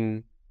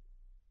deem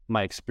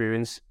my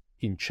experience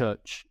in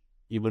church,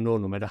 even though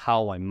no matter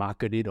how I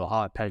market it or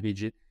how I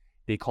package it,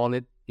 they call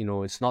it,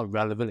 it's not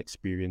relevant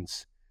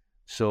experience.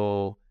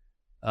 So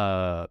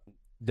the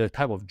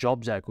type of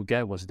jobs that I could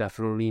get was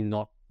definitely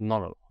not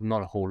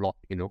a whole lot,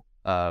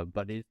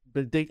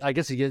 I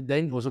guess it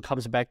then also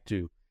comes back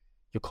to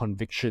your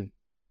conviction.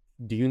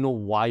 Do you know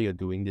why you're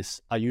doing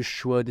this? Are you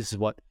sure this is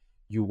what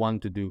you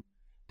want to do?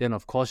 Then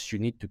of course you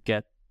need to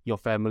get your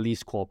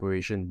family's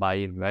cooperation,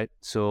 buy-in, right?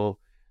 So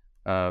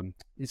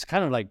it's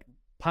kind of like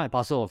part and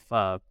parcel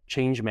of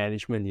change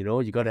management.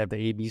 You got to have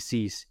the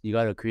ABCs. You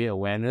got to create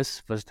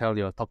awareness. First, talk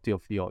to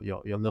your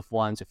loved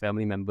ones, your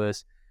family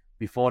members,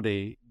 before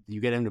you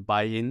get them to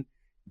buy in.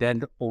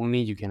 Then only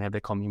you can have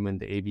the commitment,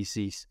 the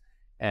ABCs,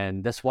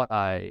 and that's what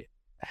I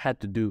had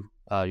to do.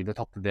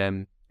 Talk to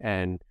them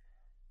and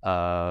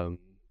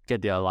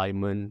get their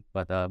alignment.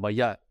 But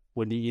yeah,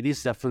 it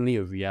is definitely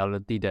a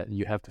reality that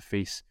you have to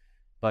face.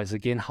 But it's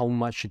again, how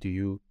much do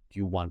you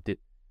want it?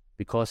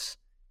 Because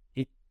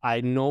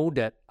I know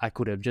that I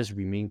could have just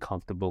remained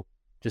comfortable,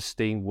 just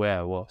staying where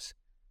I was.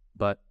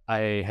 But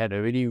I had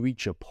already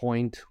reached a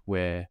point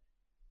where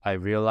I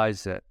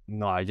realized that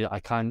no, I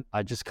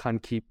just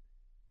can't keep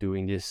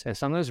doing this. And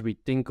sometimes we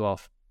think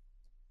of,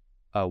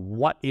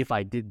 what if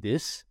I did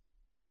this?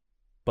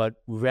 But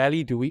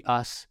rarely do we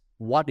ask,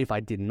 what if I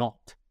did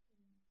not?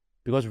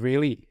 Because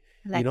really,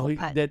 Like what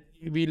part? that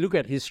if we look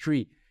at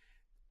history,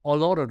 a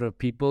lot of the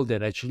people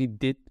that actually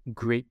did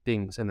great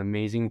things and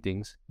amazing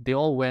things, they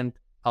all went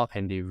out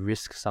and they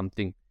risked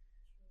something,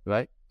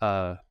 right?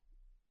 I'm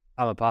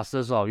a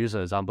pastor, so I'll use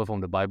an example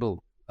from the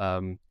Bible.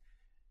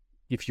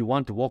 If you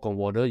want to walk on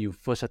water, you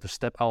first have to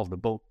step out of the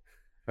boat,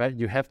 right?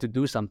 You have to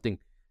do something,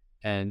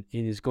 and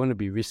it is going to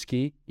be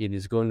risky. It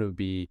is going to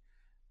be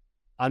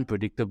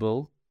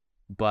unpredictable,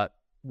 but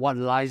what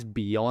lies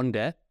beyond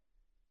that,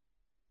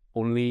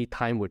 only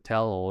time will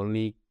tell, or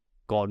only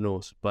God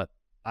knows. But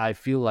I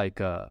feel like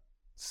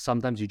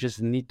sometimes you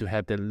just need to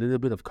have that little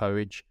bit of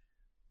courage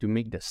to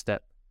make that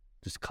step,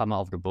 just come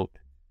out of the boat.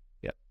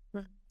 Yeah.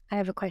 I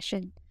have a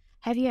question.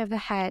 Have you ever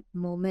had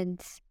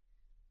moments,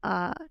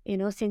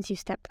 since you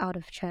stepped out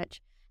of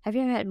church, have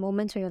you ever had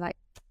moments where you're like,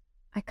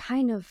 I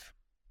kind of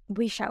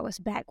wish I was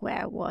back where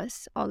I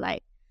was? Or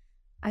like,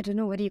 I don't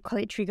know, what do you call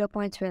it, trigger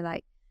points where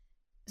like,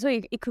 so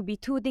it could be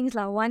two things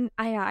like one,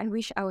 I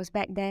wish I was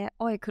back there,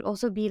 or it could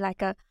also be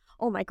like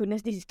oh my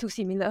goodness, this is too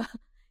similar.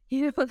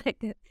 Like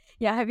that.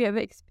 Yeah, have you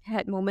ever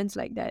had moments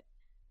like that?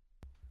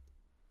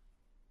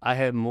 I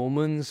had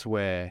moments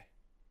where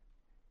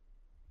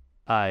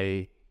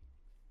I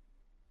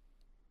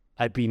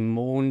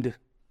bemoaned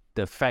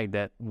the fact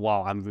that,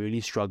 wow, I'm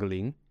really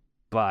struggling,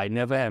 but I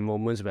never had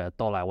moments where I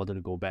thought I wanted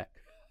to go back.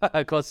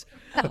 Because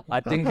I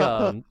think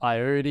I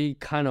already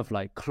kind of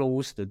like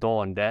closed the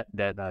door on that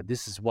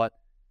this is what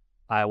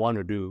I want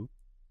to do,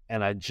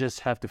 and I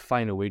just have to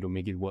find a way to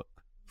make it work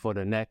for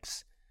the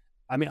next.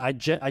 I mean, I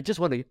just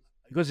want to,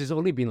 because it's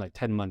only been like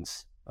 10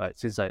 months, right,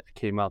 since I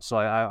came out. So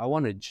I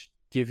want to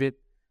give it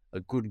a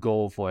good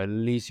go for at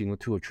least, 2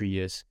 or 3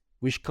 years,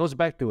 which goes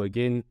back to,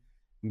 again,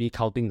 me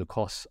counting the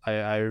costs.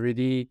 I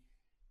already,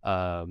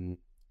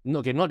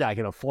 not that I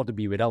can afford to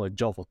be without a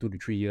job for 2 to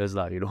 3 years,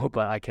 but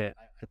I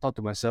thought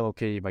to myself,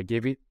 okay, if I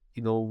gave it,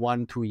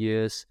 1, 2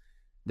 years,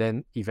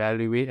 then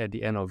evaluate at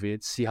the end of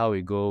it, see how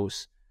it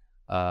goes.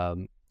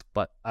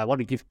 But I want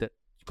to give that,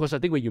 because I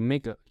think when you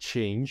make a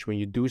change, when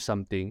you do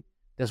something,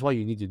 that's what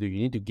you need to do. You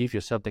need to give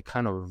yourself that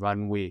kind of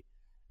runway,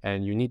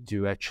 and you need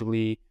to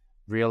actually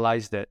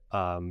realize that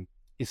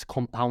it's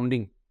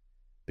compounding,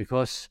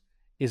 because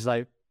it's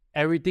like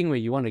everything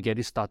when you want to get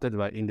it started,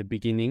 right, in the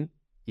beginning,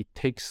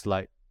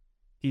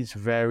 it's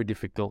very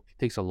difficult. It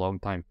takes a long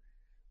time.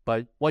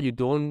 But what you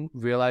don't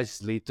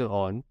realize later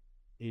on,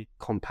 it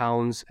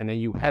compounds, and then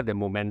you have the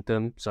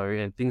momentum,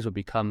 and things will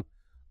become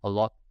a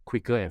lot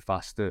quicker and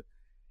faster.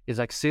 It's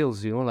like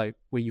sales, like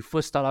when you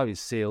first start out in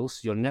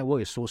sales, your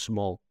network is so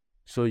small.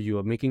 So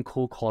you're making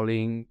cold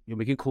calling, you're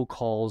making cold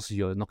calls,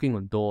 you're knocking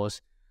on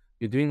doors,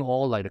 you're doing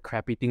all like the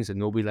crappy things that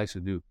nobody likes to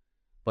do.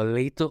 But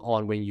later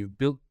on, when you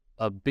build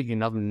a big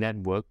enough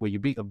network, where you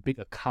build a big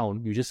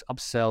account, you just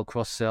upsell,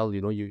 cross-sell,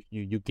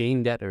 you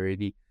gain that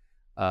already.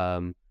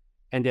 And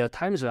there are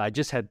times where I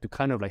just had to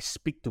kind of like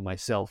speak to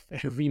myself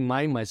and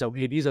remind myself,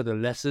 hey, these are the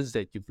lessons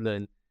that you've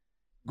learned.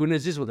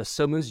 Goodness, these were the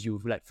sermons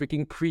you've like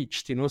freaking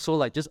preached, so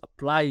like just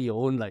apply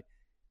your own like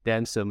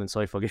damn sermon.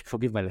 Sorry,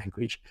 forgive my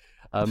language.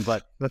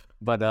 But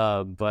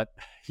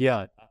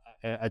yeah,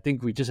 I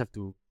think we just have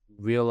to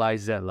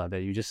realize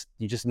that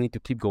you just need to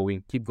keep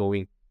going,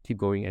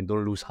 and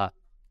don't lose heart.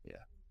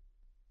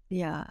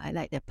 Yeah, I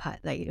like that part.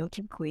 Like,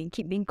 keep going,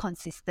 keep being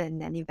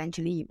consistent, and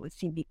eventually you will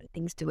see bigger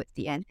things towards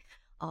the end.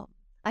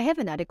 I have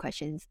another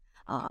question.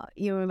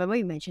 You remember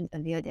you mentioned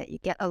earlier that you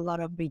get a lot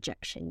of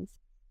rejections.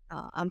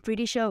 I'm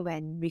pretty sure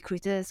when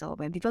recruiters or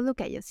when people look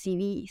at your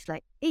CV, it's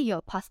like, hey, you're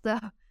a pastor.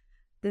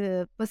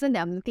 The person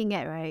that I'm looking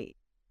at, right,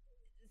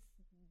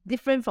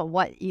 different from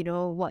what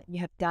what you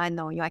have done,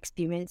 or your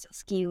experience, your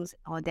skills,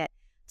 all that.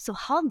 So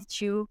how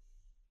did you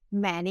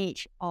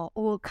manage or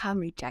overcome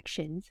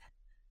rejections?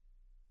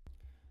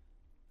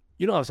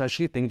 I was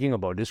actually thinking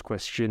about this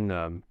question,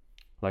 on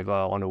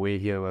the way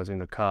here, when I was in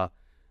the car.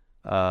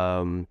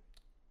 But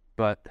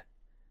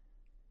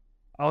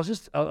I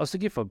was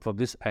thinking from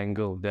this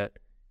angle that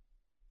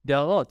there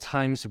are a lot of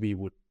times we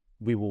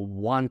will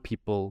want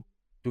people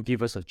to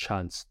give us a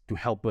chance, to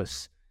help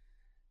us.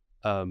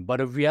 But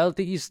the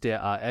reality is there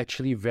are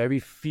actually very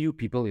few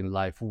people in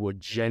life who will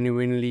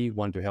genuinely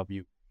want to help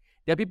you.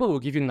 There are people who will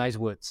give you nice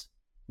words.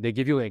 They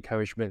give you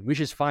encouragement, which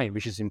is fine,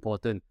 which is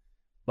important.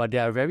 But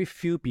there are very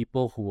few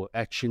people who will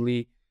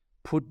actually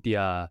put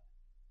their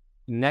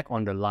neck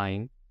on the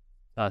line,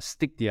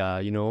 stick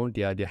their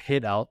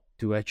head out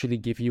to actually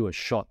give you a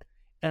shot.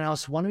 And I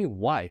was wondering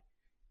why.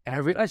 And I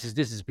realized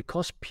this is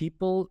because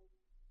people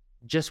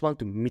just want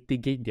to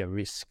mitigate their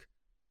risk.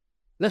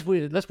 Let's put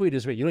it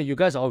this way. You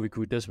guys are all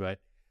recruiters, right?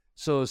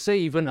 So say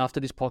even after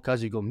this podcast,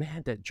 you go,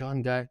 man, that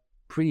Jon guy,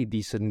 pretty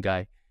decent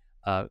guy.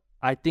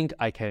 I think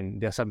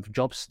there are some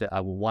jobs that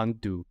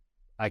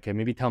I can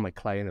maybe tell my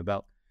client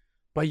about.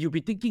 But you'll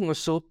be thinking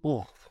also,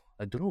 oh,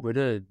 I don't know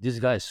whether this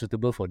guy is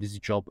suitable for this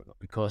job or not,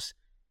 because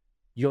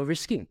you're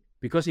risking.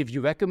 Because if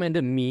you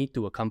recommended me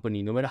to a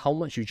company, no matter how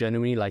much you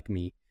genuinely like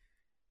me,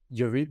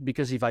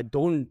 because if I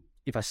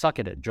suck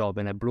at that job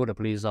and I blow the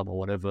place up or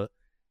whatever,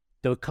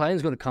 the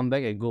client's going to come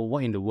back and go,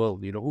 what in the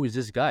world? Who is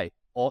this guy?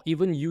 Or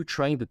even you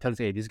trying to tell,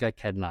 hey, this guy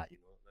can lie.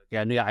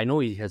 I know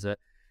he had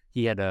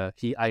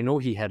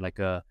like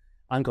a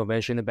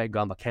unconventional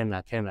background, but can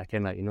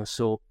lie.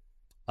 So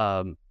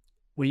when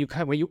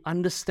you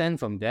understand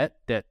from that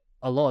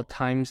a lot of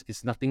times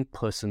it's nothing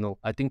personal.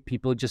 I think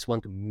people just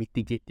want to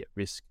mitigate their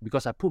risk,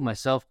 because I put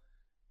myself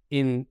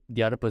in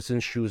the other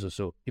person's shoes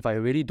also. If I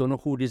really don't know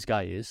who this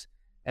guy is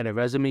and a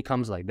resume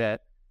comes like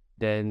that,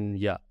 then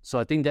yeah. So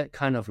I think that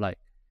kind of like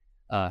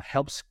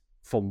helps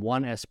from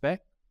one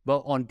aspect.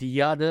 But on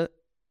the other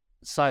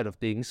side of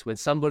things, when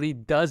somebody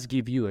does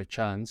give you a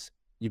chance,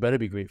 you better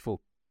be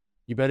grateful.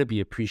 You better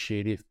be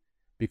appreciative,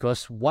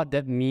 because what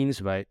that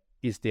means, right,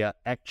 is they are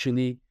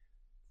actually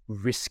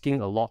risking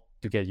a lot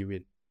to get you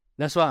in.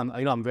 That's why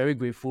I'm very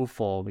grateful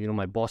for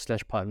my boss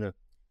 / partner,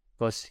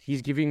 because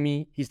he's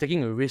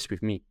taking a risk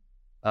with me,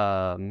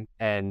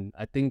 and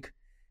I think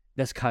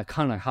that's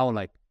kind of how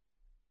like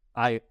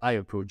I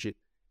approach it.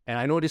 And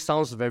I know this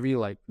sounds very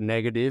like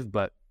negative,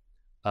 but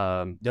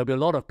there'll be a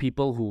lot of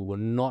people who will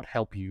not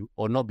help you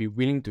or not be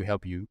willing to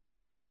help you.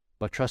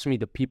 But trust me,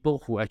 the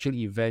people who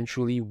actually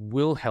eventually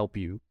will help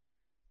you,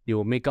 they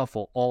will make up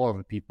for all of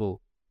the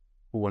people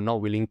who are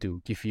not willing to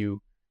give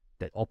you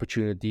that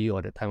opportunity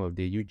or that time of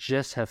day. You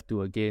just have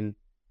to, again,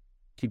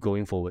 keep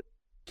going forward,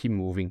 keep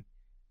moving.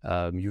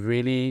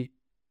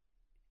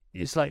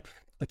 It's like,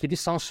 okay,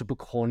 this sounds super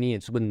corny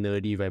and super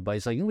nerdy, right? But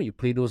it's like, when you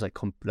play those like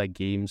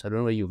games, I don't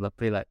know whether you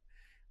play like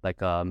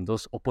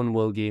those open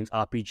world games,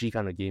 RPG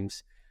kind of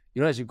games.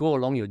 As you go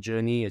along your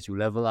journey, as you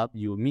level up,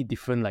 you meet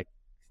different like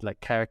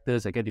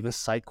characters that get different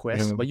side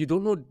quests, but you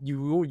don't know,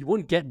 you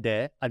won't get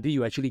there until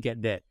you actually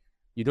get there.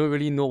 You don't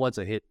really know what's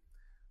ahead.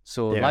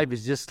 So life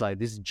is just like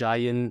this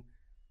giant,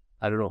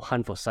 I don't know,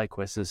 hunt for side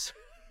quests.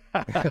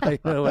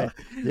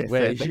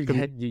 Where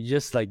you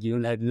just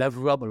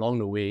level up along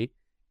the way,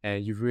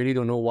 and you really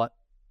don't know what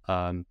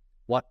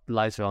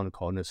lies around the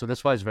corner. So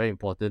that's why it's very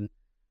important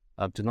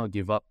to not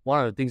give up.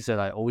 One of the things that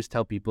I always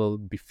tell people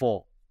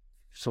before,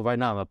 so right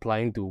now I'm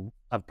applying to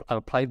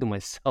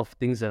myself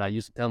things that I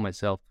used to tell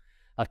myself.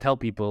 I tell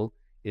people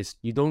is,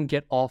 you don't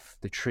get off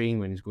the train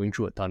when it's going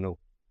through a tunnel.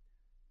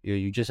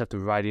 You just have to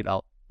ride it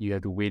out. You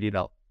have to wait it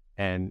out,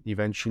 and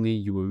eventually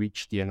you will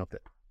reach the end of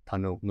that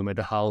tunnel, no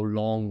matter how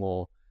long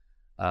or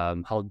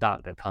how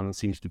dark that tunnel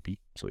seems to be.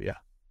 So yeah.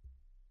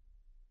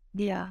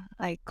 Yeah,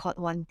 I caught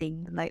one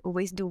thing, like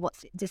always do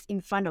what's just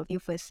in front of you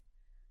first,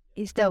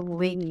 instead of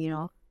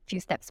moving, few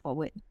steps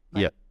forward.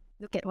 Like,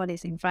 look at what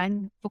is in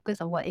front,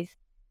 focus on what is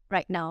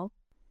right now.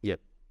 Yep.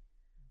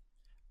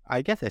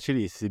 I guess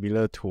actually it's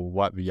similar to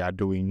what we are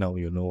doing now,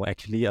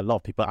 Actually, a lot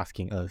of people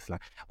asking us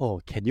like,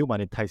 oh, can you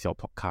monetize your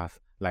podcast?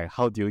 Like,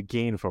 how do you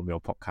gain from your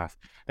podcast?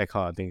 That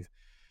kind of things.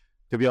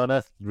 To be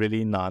honest,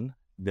 really none.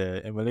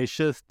 In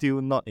Malaysia,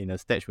 still not in a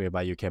stage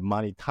whereby you can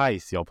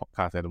monetize your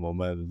podcast at the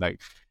moment.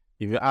 Like,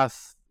 if you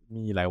ask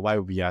me like why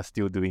we are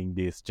still doing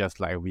this, just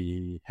like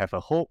we have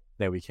a hope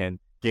that we can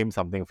gain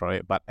something from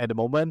it. But at the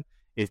moment,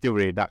 it's still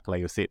really dark.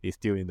 Like you said, it's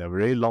still in a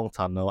very long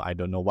tunnel. I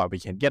don't know what we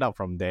can get out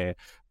from there.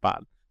 But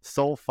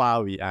so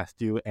far, we are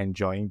still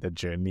enjoying the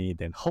journey.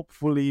 Then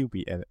hopefully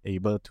we are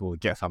able to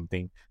get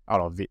something out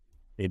of it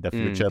in the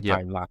future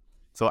time.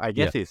 So I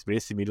guess it's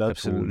very similar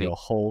to your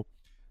whole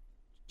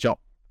job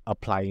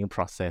applying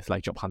process,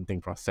 like job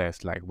hunting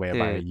process, like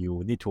whereby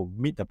you need to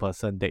meet the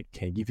person that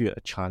can give you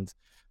a chance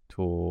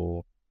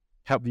to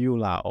help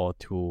you or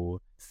to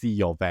see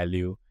your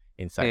value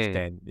inside.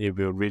 Then it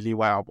will really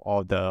wipe up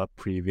all the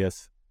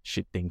previous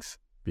shit things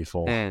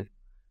before.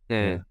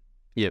 Yep.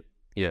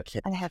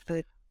 I have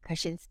a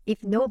question.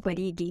 If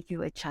nobody gave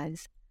you a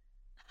chance,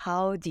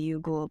 how do you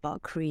go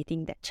about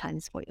creating that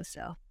chance for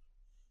yourself?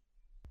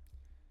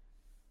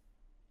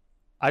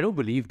 I don't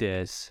believe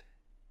there's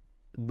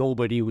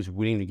nobody who's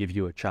willing to give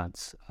you a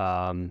chance.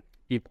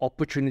 If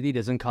opportunity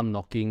doesn't come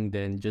knocking,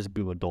 then just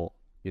build a door.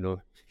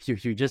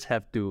 You just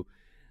have to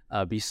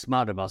be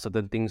smart about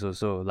certain things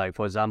also. Like,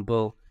 for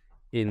example,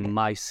 in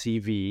my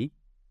CV,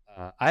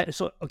 I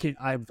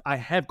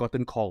have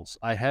gotten calls.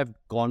 I have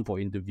gone for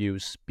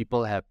interviews.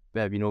 People have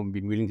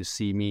been willing to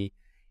see me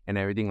and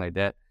everything like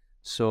that.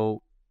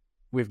 So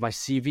with my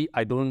CV,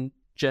 I don't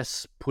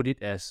just put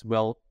it as,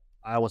 well,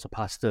 I was a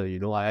pastor.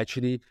 I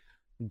actually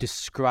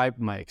describe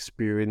my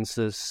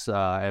experiences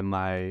and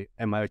my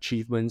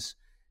achievements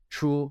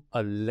through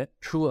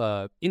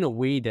in a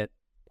way that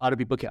other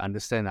people can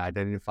understand and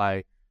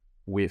identify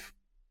with.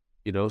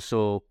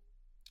 So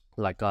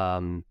like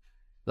and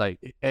I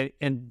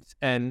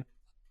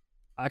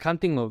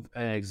can't think of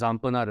an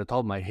example now at the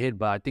top of my head,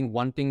 but I think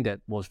one thing that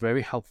was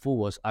very helpful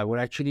was I would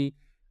actually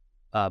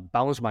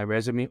bounce my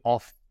resume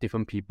off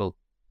different people,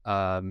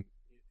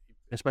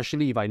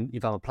 especially if I'm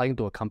applying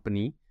to a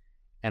company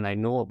and I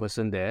know a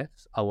person there.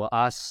 I will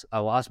ask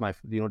my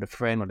the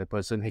friend or the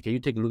person, hey, can you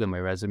take a look at my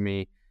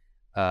resume?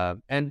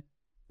 And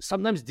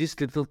sometimes these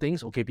little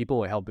things, okay, people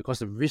will help because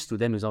the risk to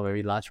them is not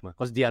very large,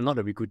 because they are not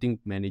a recruiting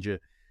manager.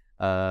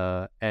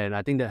 And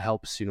I think that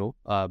helps,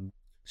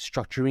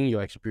 structuring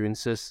your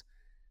experiences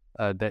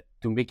that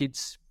to make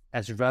it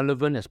as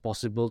relevant as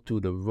possible to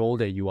the role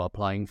that you are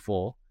applying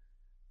for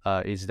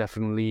is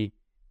definitely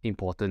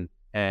important.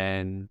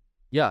 And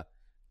yeah,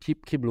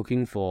 keep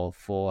looking for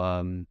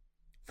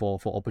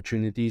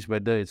opportunities,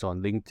 whether it's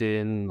on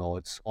LinkedIn or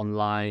it's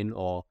online,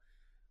 or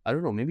I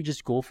don't know, maybe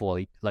just go for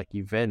like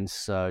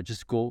events.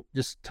 Just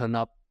turn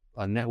up,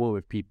 network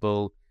with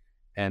people,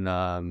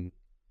 and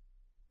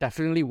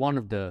definitely one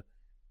of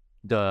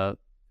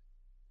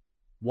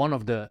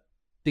the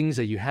things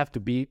that you have to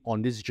be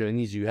on this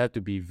journey is you have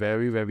to be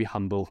very, very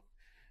humble.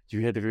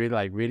 You have to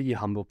really eat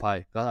humble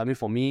pie. I mean,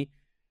 for me,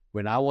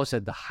 when I was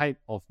at the height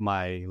of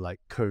my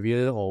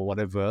career or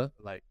whatever,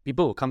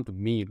 people will come to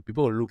me,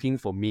 people were looking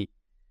for me.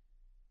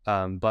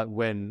 But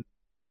when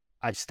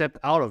I stepped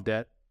out of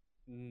that,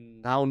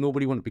 now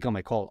nobody want to pick up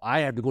my call. I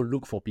have to go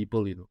look for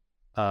people,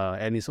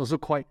 and it's also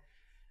quite,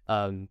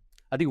 I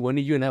think when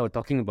you and I were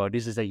talking about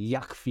this, is a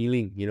yuck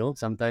feeling,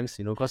 sometimes,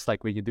 because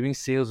when you're doing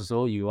sales or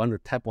so, you want to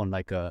tap on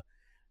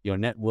your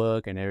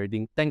network and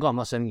everything. Thank God I'm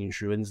not selling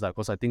insurance,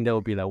 because I think that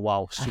would be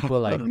wow, super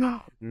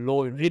low.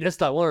 Hey, that's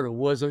one of the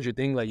worst, don't you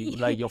think?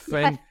 Your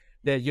friend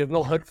that you've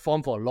not heard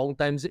from for a long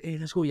time say, hey,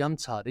 let's go yam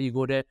cha. Then you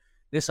go there.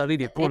 Then suddenly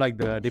they put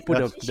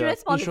the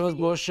insurance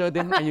brochure.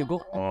 Then and you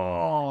go,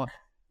 oh,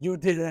 you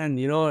didn't,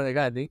 that kind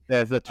of thing.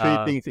 There's the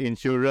three things: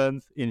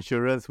 insurance,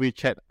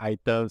 WeChat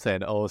items,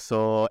 and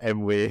also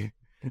Amway.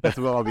 That's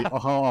what we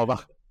all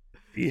about.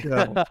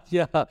 Yeah.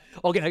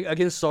 Okay.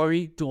 Again,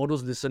 sorry to all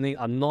those listening.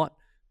 I'm not.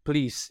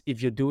 Please,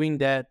 if you're doing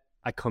that,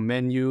 I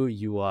commend you.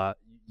 You are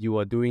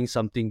doing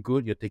something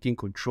good. You're taking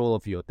control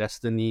of your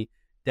destiny.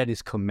 That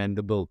is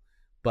commendable.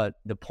 But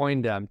the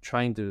point that I'm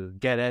trying to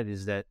get at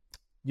is that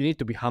you need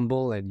to be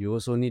humble, and you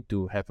also need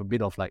to have a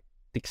bit of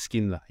thick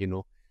skin,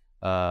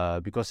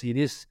 because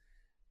it's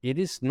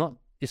not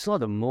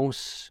the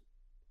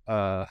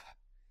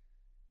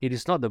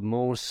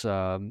most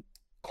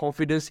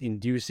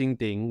confidence-inducing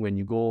thing when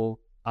you go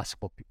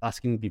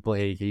asking people,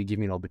 hey, can you give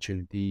me an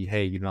opportunity?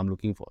 Hey, I'm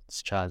looking for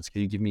this chance.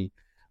 Can you give me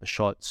a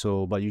shot?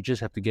 But you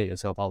just have to get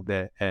yourself out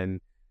there.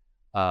 And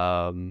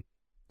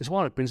it's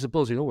one of the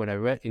principles, when I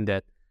read in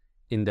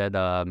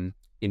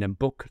a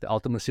book, The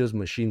Ultimate Sales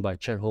Machine by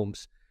Chet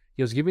Holmes,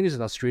 he was giving this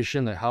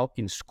illustration like how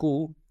in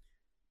school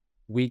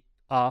we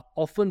are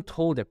often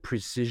told that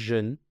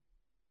precision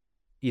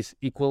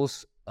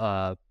equals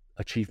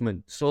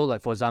achievement. So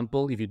for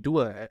example, if you do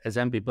an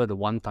exam paper the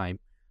one time,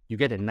 you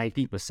get a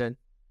 90%,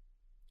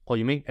 or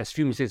you make as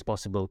few mistakes as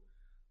possible,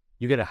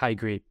 you get a high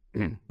grade.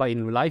 But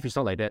in life, it's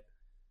not like that.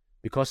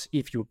 Because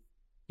if you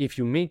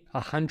make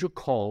 100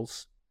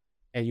 calls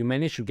and you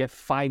manage to get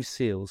 5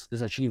 sales,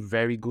 that's actually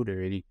very good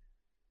already.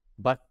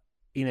 But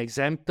in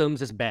exam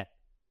terms, it's bad.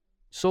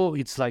 So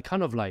it's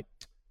kind of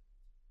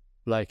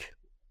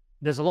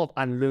there's a lot of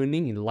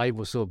unlearning in life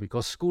also,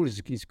 because school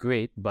is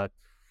great, but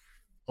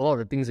a lot of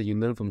the things that you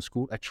learn from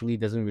school actually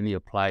doesn't really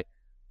apply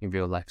in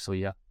real life. So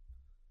yeah.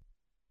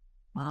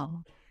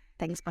 Wow.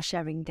 Thanks for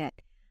sharing that.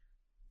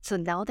 So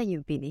now that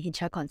you've been in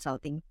HR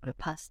consulting for the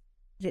past,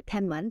 is it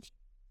 10 months?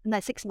 No,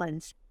 6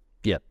 months.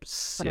 Yep.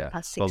 For the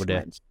past 6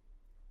 months.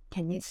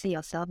 Can you see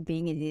yourself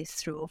being in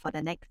this role for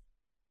the next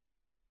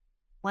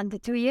 1 to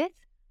 2 years?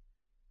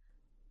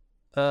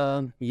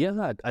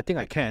 Yeah, I think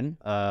I can.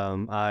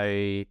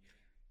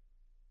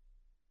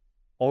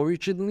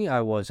 Originally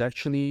I was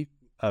actually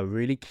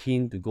really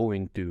keen to go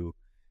into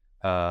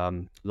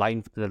the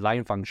line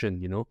function,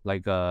 maybe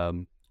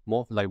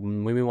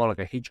more like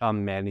a HR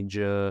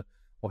manager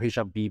or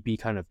HR BP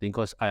kind of thing,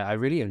 because I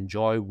really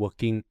enjoy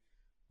working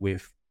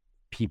with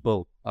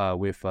people,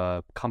 with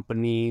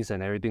companies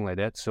and everything like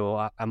that.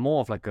 So I'm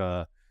more of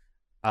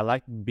I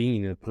like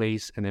being in a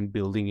place and then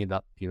building it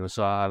up,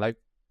 so I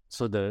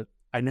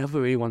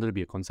never really wanted to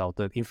be a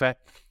consultant. In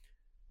fact,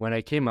 when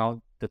I came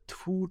out, the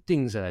two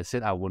things that I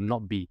said I would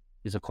not be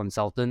is a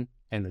consultant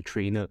and a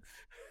trainer.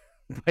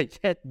 But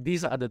yet,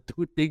 these are the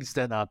two things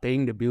that are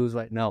paying the bills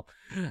right now.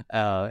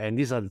 And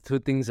these are the two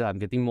things that I'm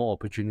getting more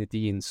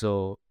opportunity in.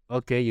 So,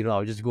 okay,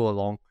 I'll just go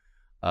along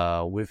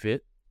with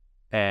it.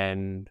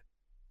 And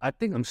I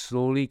think I'm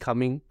slowly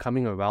coming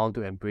around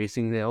to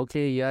embracing that.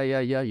 Okay, yeah,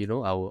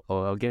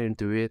 I'll get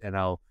into it, and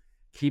I'll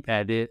keep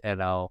at it,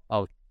 and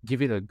I'll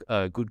give it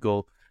a good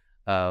go.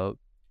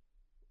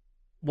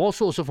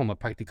 Also from a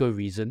practical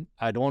reason,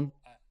 I don't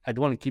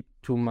want to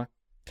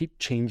keep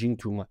changing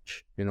too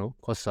much,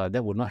 because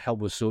that would not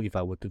help also if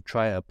I were to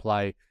try to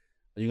apply.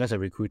 You guys are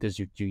recruiters,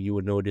 you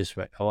would know this,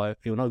 right? Or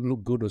it would not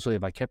look good also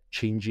if I kept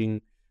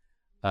changing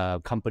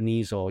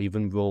companies or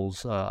even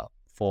roles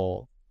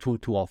for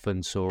too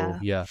often. So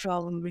yeah.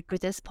 From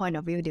recruiters' point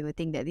of view, they would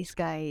think that this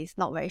guy is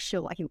not very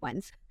sure what he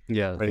wants.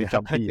 Yeah. Very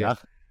jumpy, yeah.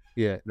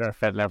 Yeah.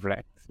 Fat left,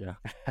 right. Yeah.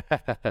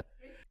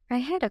 I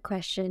had a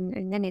question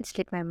and then it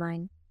slipped my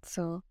mind.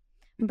 So,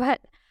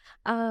 but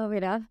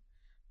wait up.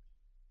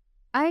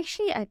 I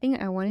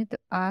think I wanted to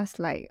ask,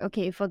 like,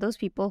 okay, for those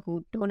people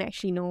who don't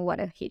actually know what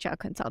a HR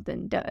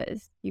consultant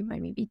does, you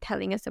might maybe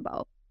telling us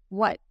about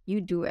what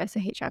you do as a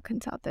HR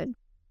consultant.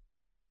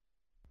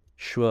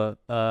 Sure.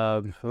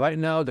 Right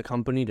now, the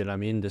company that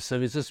I'm in, the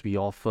services we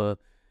offer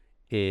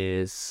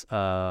is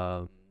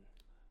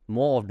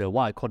more of the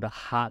what I call the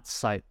hard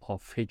side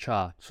of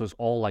HR. So it's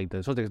all like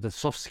the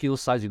soft skill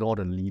side, all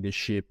the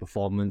leadership,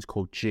 performance,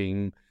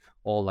 coaching,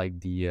 all like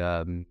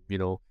the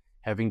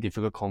having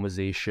difficult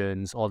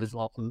conversations, all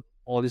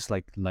this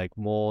like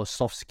more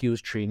soft skills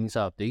training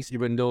side of things.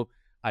 Even though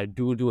I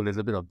do a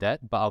little bit of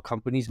that, but our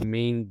company's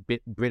main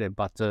bread and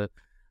butter,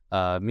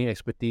 main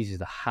expertise is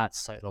the hard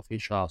side of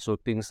HR. So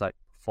things like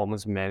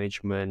performance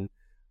management,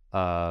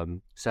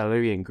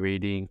 salary and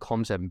grading,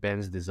 comms and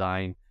bands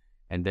design,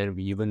 and then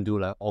we even do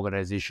like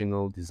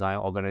organizational design,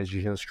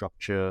 organizational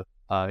structure,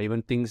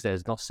 even things that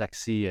is not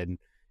sexy and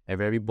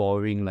very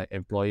boring, like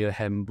employer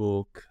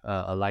handbook,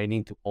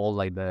 aligning to all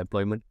like the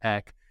Employment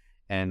Act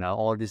and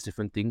all these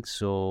different things.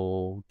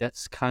 So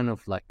that's kind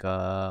of like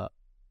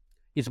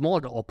it's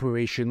more the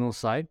operational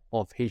side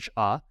of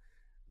HR,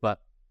 but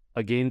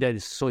again, that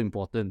is so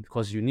important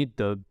because you need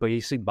the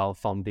basic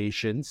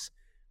foundations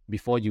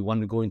before you want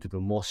to go into the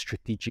more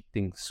strategic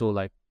things. So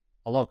like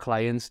a lot of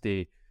clients,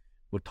 they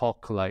would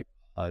talk like,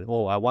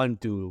 oh, I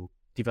want to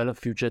develop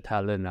future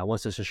talent. I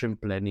want succession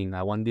planning.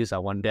 I want this, I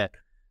want that.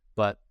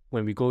 But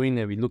when we go in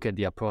and we look at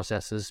their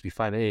processes, we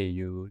find, hey,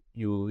 you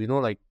know,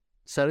 like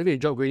salary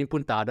and job grading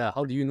pun tak ada.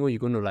 How do you know you're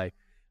going to like,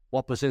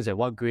 what person's at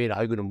what grade? How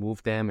are you going to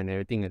move them and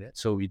everything like that?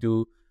 So we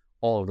do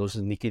all of those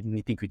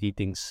nitty-gritty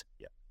things.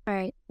 Yeah. All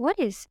right. What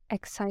is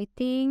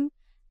exciting,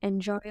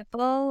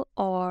 enjoyable,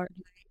 or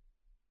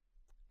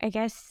I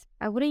guess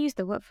I wouldn't use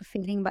the word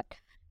fulfilling, but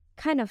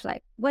kind of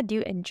like what do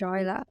you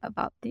enjoy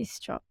about this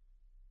job?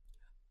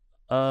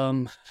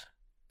 I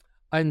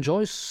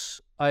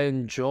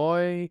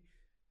enjoy,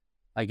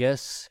 I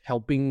guess,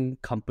 helping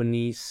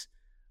companies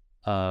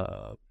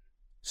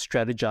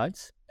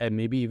strategize and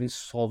maybe even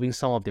solving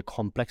some of their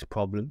complex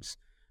problems,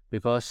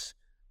 because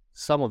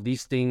some of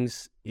these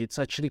things, it's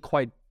actually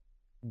quite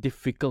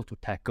difficult to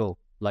tackle,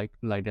 like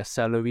their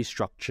salary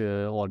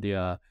structure or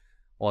their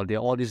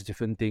all these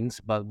different things.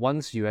 But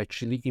once you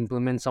actually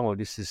implement some of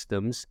these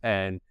systems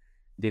and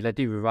they let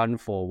it run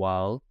for a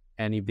while,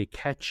 and if they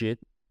catch it,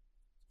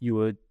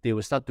 they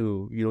will start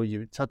to,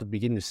 you start to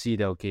begin to see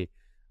that, okay,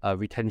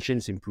 retention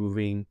is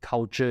improving,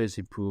 culture is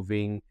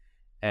improving,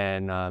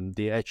 and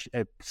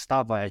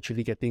staff are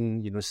actually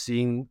getting,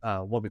 seeing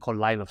what we call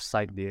line of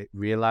sight. They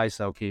realize,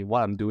 okay,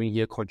 what I'm doing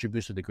here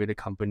contributes to the greater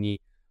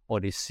company, or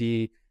they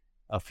see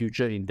a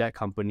future in that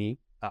company.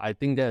 I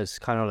think that is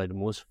kind of like the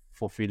most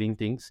fulfilling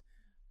things.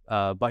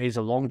 But it's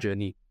a long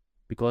journey,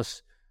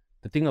 because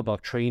the thing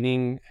about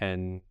training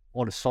and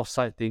all the soft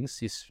side things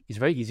is it's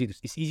very easy.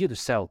 It's easier to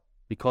sell,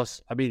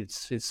 because I mean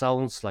it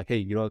sounds like,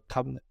 hey,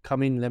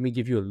 come in, let me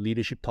give you a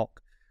leadership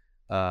talk,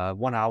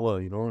 1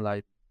 hour,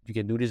 like you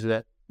can do this,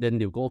 that. Then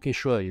they'll go, okay,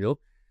 sure,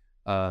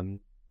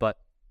 but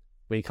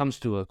when it comes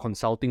to a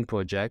consulting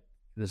project,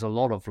 there's a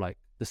lot of like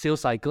the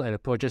sales cycle and the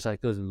project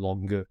cycle is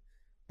longer.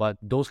 But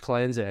those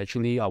clients that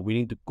actually are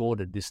willing to go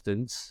the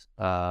distance,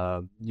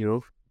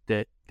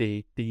 that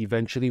they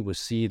eventually will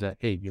see that,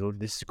 hey,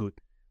 this is good,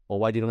 or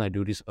why didn't I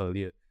do this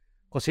earlier?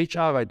 Because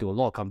HR, right, to a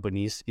lot of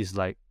companies is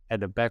like at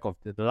the back of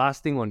the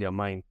last thing on their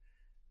mind.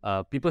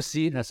 People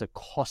see it as a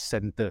cost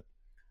center,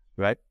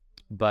 right?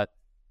 But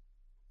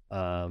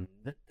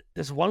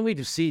there's one way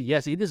to see it.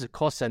 Yes, it is a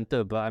cost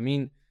center, but I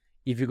mean,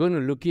 if you're going to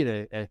look at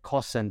a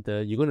cost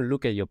center, you're going to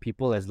look at your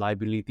people as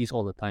liabilities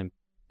all the time.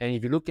 And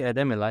if you look at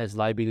them as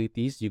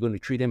liabilities, you're going to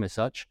treat them as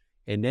such.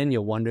 And then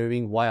you're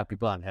wondering, why are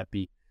people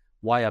unhappy?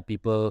 Why are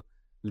people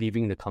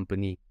leaving the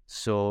company?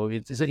 So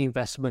it's an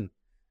investment.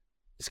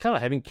 It's kind of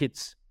like having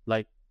kids.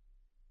 Like,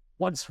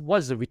 what's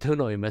the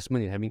return on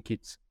investment in having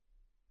kids?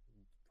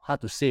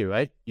 Hard to say,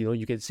 right?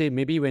 You can say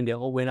maybe when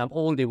I'm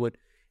old, they would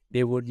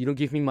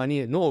give me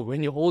money. No,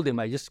 when you're old, they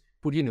might just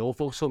put you in the old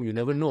folks home. You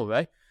never know,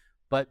 right?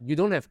 But you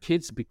don't have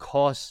kids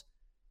because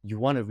you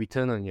want a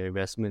return on your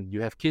investment.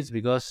 You have kids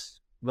because,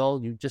 well,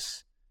 you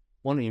just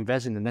want to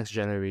invest in the next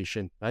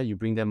generation, right? You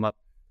bring them up.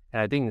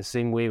 And I think the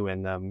same way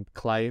when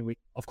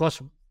of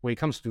course, when it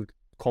comes to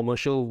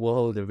commercial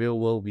world, the real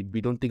world,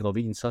 we don't think of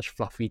it in such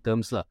fluffy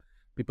terms.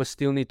 People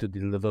still need to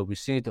deliver. We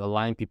still need to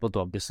align people to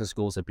our business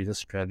goals and business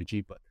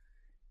strategy. But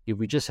if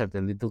we just have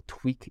the little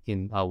tweak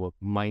in our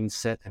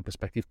mindset and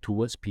perspective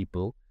towards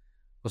people,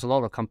 because a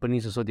lot of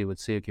companies also, they would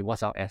say, okay,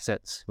 what's our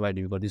assets, right?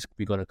 We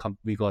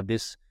got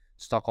this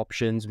stock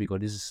options, we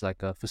got this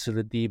like a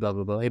facility, blah,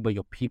 blah, blah. Hey, but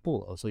your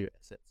people are also your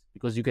assets,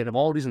 because you can have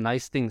all these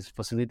nice things,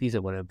 facilities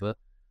and whatever,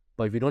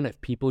 but if you don't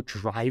have people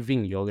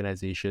driving your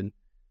organization,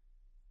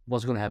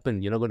 what's going to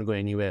happen? You're not going to go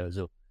anywhere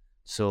also.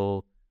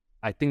 So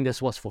I think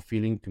that's what's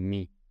fulfilling to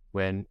me,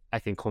 when I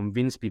can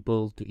convince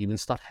people to even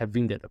start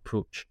having that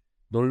approach.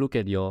 Don't look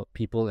at your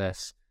people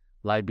as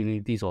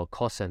liabilities or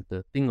cost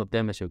center. Think of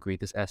them as your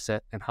greatest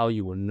asset, and how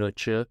you will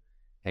nurture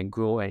and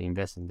grow and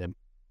invest in them.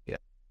 Yeah.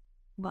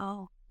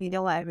 Wow. You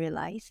know what I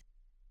realized?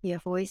 you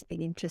have always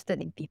been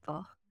interested in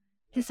people.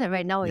 Just like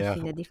right now, it's Yeah.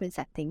 in a different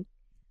setting.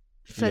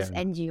 First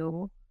Yeah.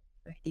 NGO,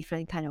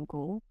 different kind of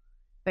goal.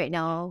 Right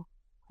now,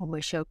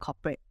 commercial,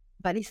 corporate,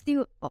 but it's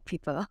still about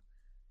people.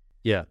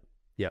 Yeah,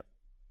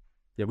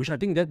 which I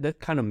think that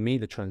kind of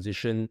made the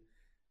transition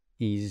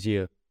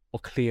easier or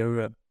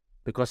clearer,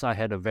 because I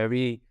had a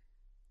very,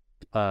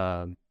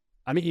 I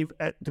mean,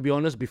 to be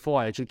honest, before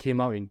I actually came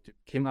out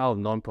of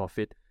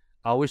non-profit,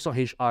 I always thought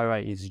HR,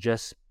 right, is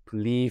just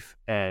leave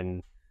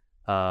and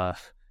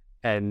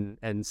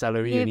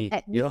salary Give only,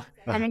 at you know.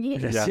 salary.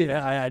 That's it.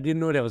 I didn't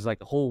know there was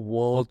like a whole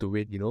world to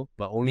it, you know.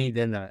 But only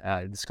then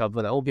I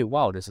discovered that, okay,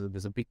 wow, there's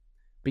a big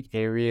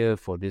area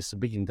for this, a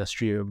big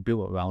industry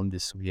built around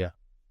this. So, yeah.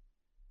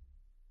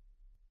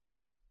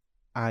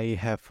 I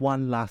have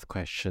one last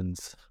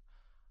questions.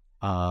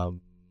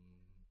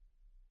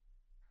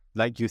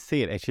 Like you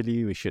said,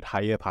 actually we should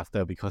hire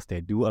pastor because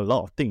they do a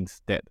lot of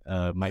things that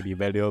might be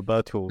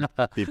valuable to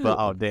people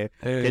out there.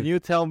 Can you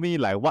tell me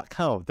like what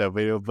kind of the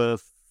valuable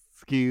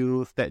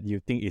skills that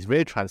you think is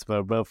very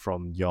transferable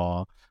from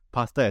your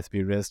pastor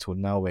experience to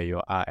now where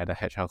you are at a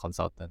HR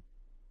consultant?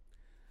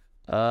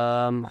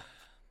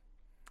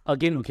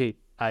 Again, okay,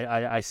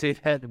 I say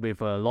that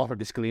with a lot of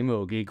disclaimer,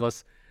 okay,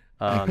 because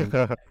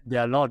there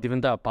are a lot of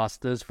different type of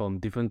pastors from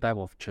different type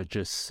of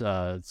churches.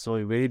 So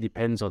it really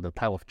depends on the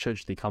type of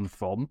church they come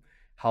from,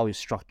 how it's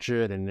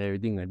structured and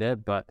everything like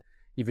that. But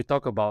if you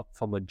talk about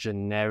from a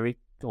generic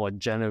or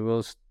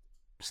general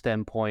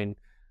standpoint,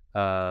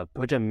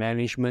 project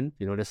management,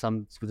 you know,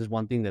 there's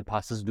one thing that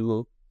pastors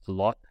do a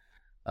lot.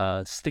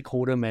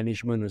 Stakeholder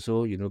management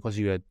also, you know, because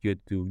you have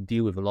to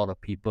deal with a lot of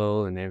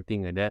people and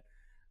everything like that.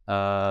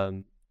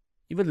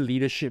 Even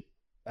leadership,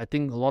 I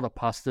think a lot of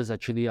pastors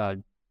actually are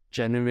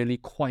generally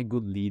quite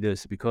good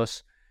leaders,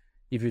 because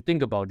if you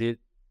think about it,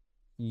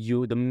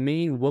 the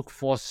main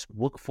workforce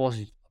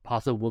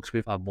pastor works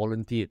with are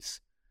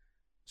volunteers.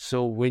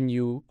 So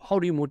how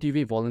do you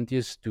motivate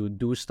volunteers to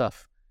do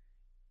stuff?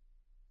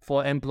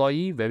 For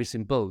employee, very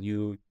simple.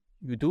 You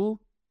do,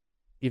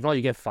 if not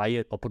you get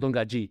fired or potong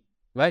gaji,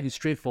 right? It's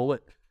straightforward.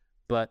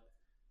 But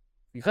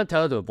you can't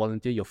tell the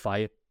volunteer you're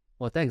fired.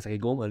 Well, thanks, I can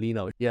go home early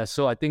now. Yeah,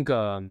 so I think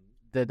that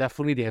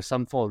definitely they have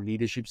some form of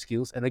leadership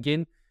skills. And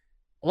again,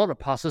 a lot of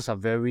pastors are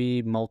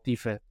very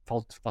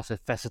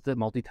multifaceted,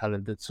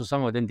 multi-talented. So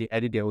some of them, they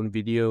edit their own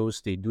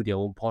videos, they do their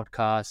own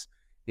podcasts,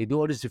 they do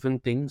all these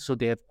different things. So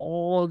they have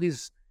all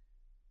these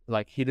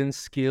like hidden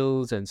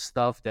skills and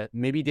stuff that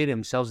maybe they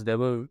themselves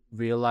never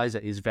realize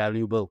that is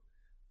valuable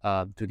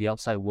to the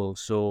outside world.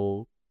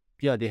 So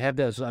yeah, they have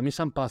that. So I mean,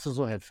 some pastors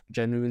also have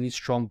genuinely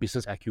strong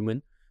business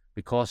acumen,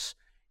 because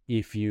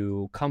if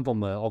you come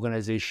from an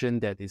organization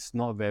that is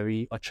not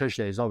a church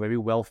that is not very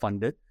well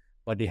funded,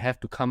 but they have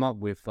to come up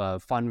with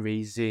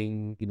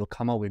fundraising, you know,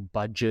 come up with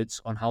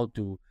budgets on how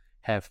to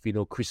have, you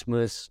know,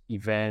 Christmas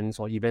events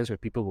or events where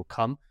people will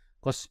come.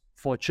 Because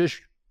for a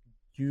church,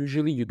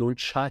 usually you don't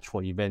charge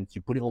for events,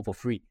 you put it on for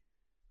free.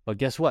 But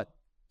guess what?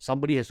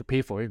 Somebody has to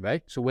pay for it,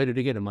 right? So where do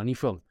they get the money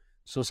from?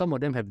 So some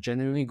of them have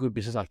genuinely good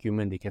business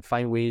acumen. They can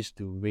find ways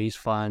to raise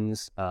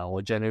funds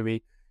or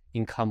generate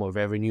income or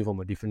revenue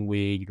from a different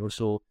way, you know.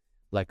 So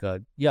like,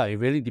 it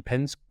really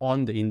depends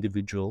on the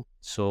individual.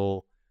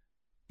 So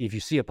if you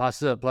see a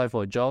pastor apply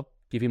for a job,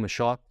 give him a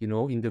shot, you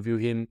know, interview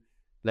him,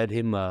 let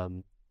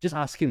him, just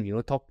ask him, you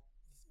know,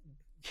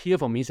 hear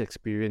from his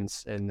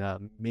experience, and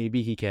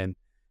maybe he can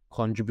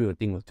contribute a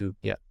thing or two.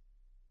 Yeah.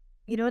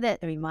 You know, that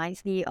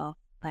reminds me of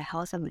like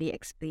how somebody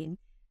explained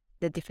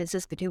the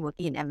differences between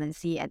working in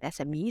MNC and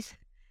SMEs.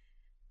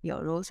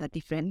 Your roles are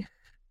different.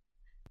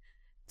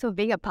 So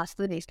being a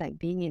pastor is like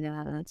being in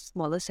a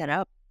smaller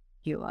setup.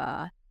 You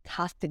are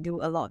tasked to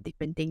do a lot of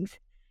different things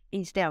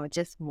instead of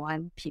just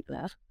one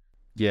pillar.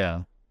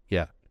 Yeah.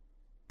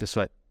 That's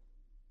right.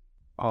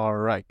 All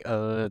right.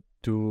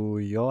 Do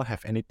you all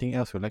have anything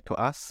else you'd like to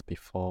ask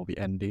before we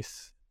end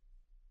this?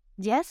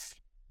 Yes,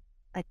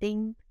 I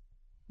think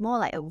more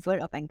like a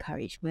word of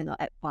encouragement or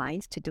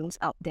advice to those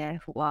out there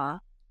who are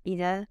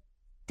either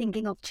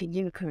thinking of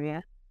changing a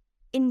career,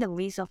 in the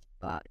midst of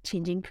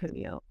changing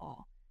career,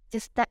 or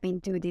just step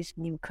into this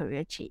new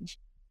career change.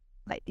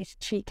 Like these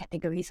three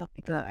categories of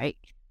people, right?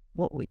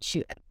 What would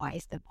you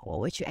advise them, or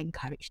what would you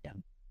encourage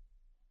them?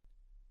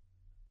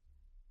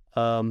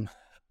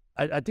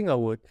 I think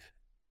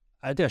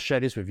I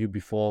shared this with you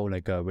before,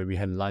 like when we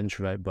had lunch,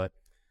 right? But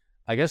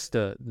I guess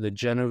the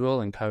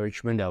general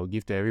encouragement that I would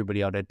give to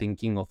everybody out there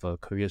thinking of a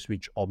career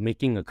switch or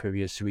making a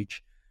career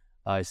switch,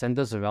 it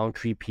centers around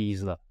 3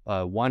 P's.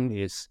 One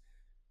is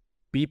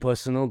be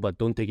personal, but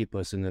don't take it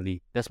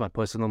personally. That's my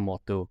personal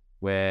motto,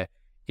 where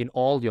in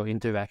all your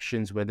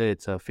interactions, whether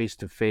it's a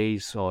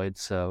face-to-face or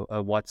it's a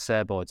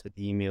WhatsApp or it's an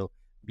email,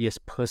 be as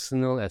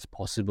personal as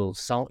possible.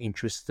 Sound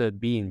interested,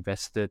 be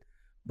invested.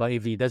 But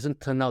if it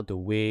doesn't turn out the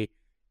way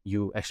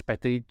you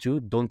expected it to,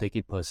 don't take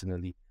it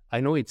personally.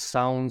 I know it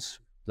sounds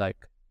like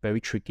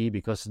very tricky,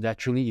 because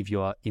naturally, if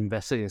you are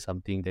invested in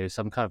something, there's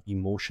some kind of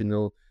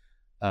emotional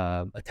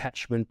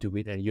attachment to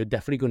it, and you're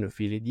definitely going to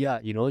feel it. Yeah,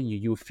 you know,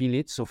 you feel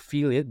it, so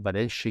feel it, but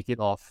then shake it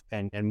off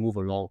and move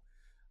along.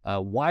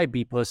 Why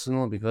be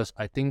personal? Because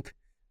I think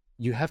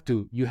you have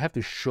to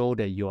show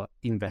that you're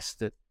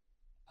invested.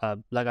 I'm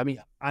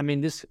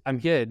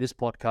here at this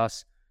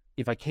podcast.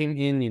 If I came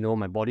in,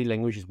 my body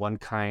language is one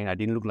kind. I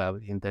didn't look like I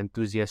was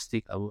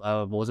enthusiastic.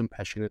 I wasn't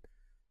passionate.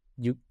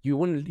 You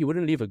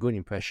wouldn't leave a good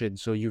impression.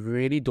 So you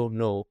really don't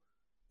know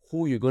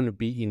who you're going to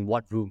be in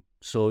what room.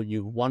 So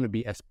you want to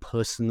be as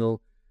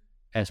personal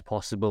as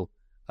possible.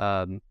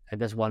 And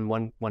that's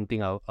one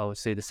thing I would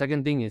say. The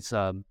second thing is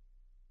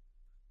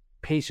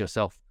pace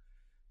yourself.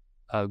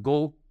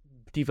 Go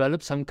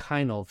develop some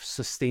kind of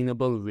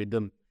sustainable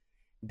rhythm.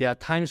 There are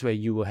times where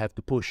you will have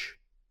to push,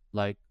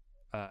 like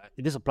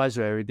this applies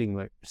to everything,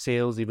 like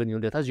sales. Even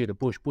there are times you have to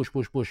push.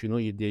 You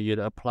have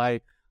to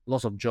apply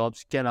lots of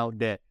jobs, get out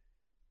there.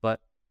 But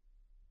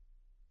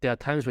there are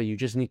times where you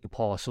just need to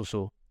pause.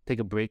 So take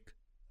a break,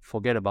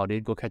 forget about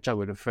it, go catch up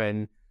with a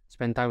friend,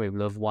 spend time with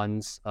loved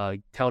ones.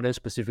 Tell them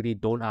specifically,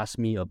 don't ask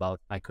me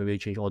about my career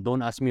change, or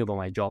don't ask me about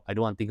my job. I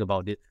don't want to think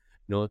about it.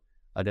 There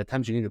are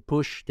times you need to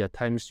push. There are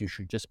times you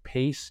should just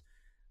pace.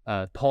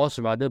 Pause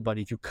rather, but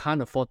if you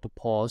can't afford to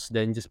pause,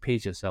 then just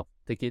pace yourself.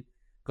 Take it,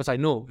 because I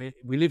know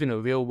we live in a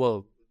real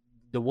world.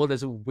 The world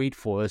doesn't wait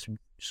for us,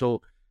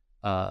 so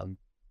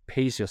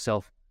pace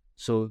yourself.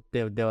 So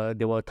there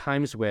were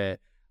times where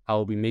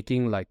I'll be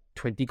making like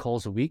 20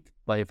 calls a week,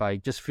 but if I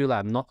just feel like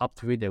I'm not up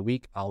to it that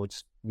week, I would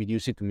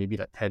reduce it to maybe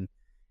like 10,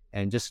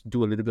 and just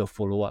do a little bit of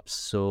follow-ups.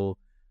 So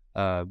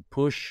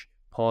push,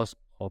 pause,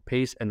 or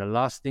pace. And the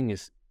last thing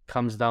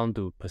comes down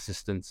to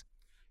persistence.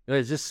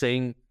 It's just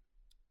saying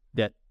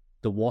that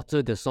the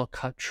water does not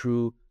cut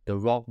through the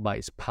rock by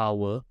its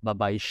power, but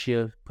by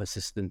sheer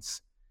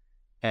persistence.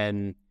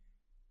 And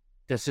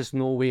there's just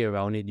no way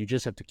around it. You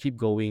just have to keep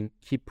going,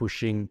 keep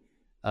pushing,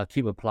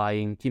 keep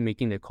applying, keep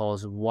making the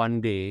calls. One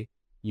day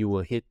you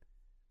will hit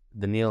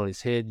the nail on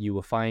its head. You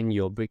will find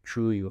your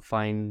breakthrough. You will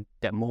find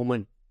that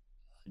moment.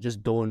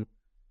 Just don't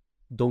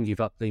give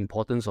up. The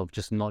importance of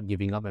just not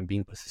giving up and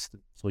being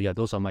persistent. So yeah,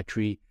 those are my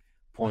 3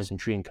 points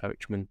and 3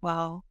 encouragement.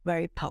 Wow,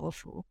 very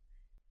powerful.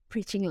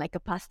 Preaching like a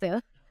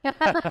pastor.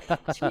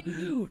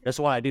 That's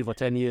what I did for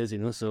 10 years,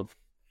 so.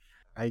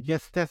 I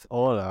guess that's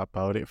all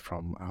about it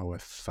from our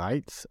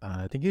sides.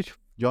 Thank you,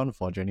 John,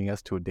 for joining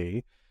us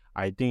today.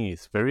 I think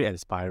it's very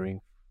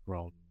inspiring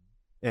from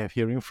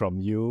hearing from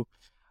you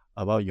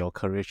about your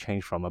career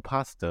change from a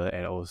pastor,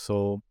 and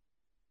also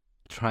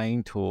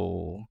trying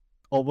to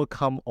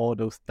overcome all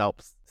those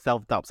doubts,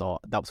 self-doubts or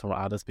doubts from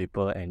others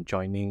people, and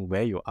joining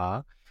where you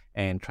are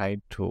and try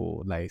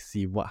to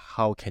see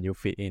how can you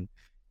fit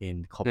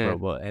in corporate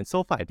world. And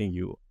so far, I think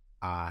you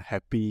are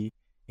happy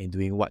in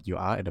doing what you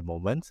are at the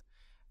moment.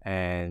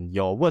 And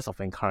your words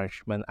of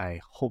encouragement, I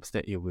hope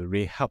that it will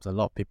really help a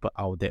lot of people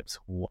out there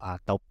who are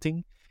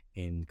doubting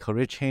in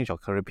career change or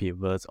career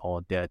pivots,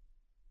 or their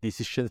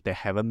decisions they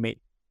haven't made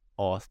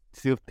or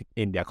still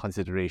in their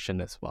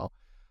consideration as well.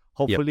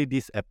 Hopefully,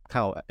 this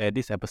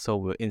episode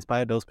will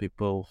inspire those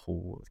people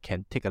who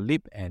can take a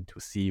leap and to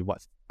see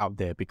what's out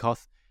there,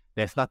 because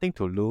there's nothing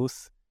to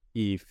lose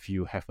if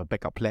you have a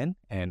backup plan,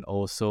 and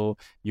also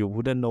you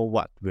wouldn't know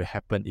what will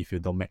happen if you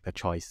don't make the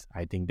choice.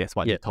 I think that's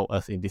what you told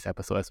us in this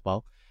episode as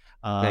well.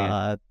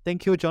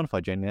 Thank you, John,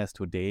 for joining us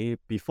today.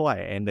 Before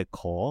I end the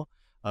call,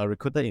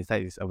 Recruiter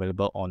Insight is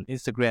available on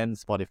Instagram,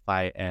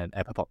 Spotify, and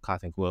Apple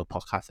Podcasts and Google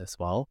Podcasts as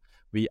well.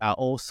 We are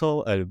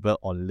also available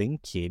on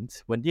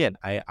LinkedIn. Wendy and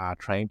I are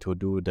trying to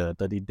do the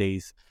 30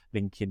 days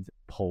LinkedIn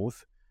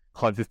post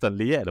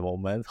consistently at the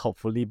moment.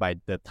 Hopefully by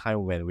the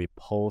time when we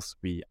post,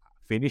 we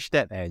finish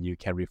that and you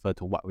can refer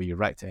to what we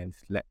write and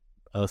let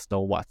us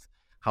know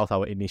how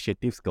our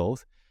initiatives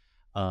goes.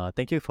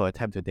 Thank you for your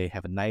time today.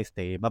 Have a nice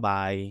day.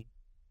 Bye-bye.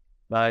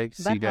 Bye.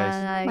 See you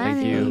guys. Bye.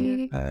 Thank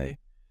you. Bye.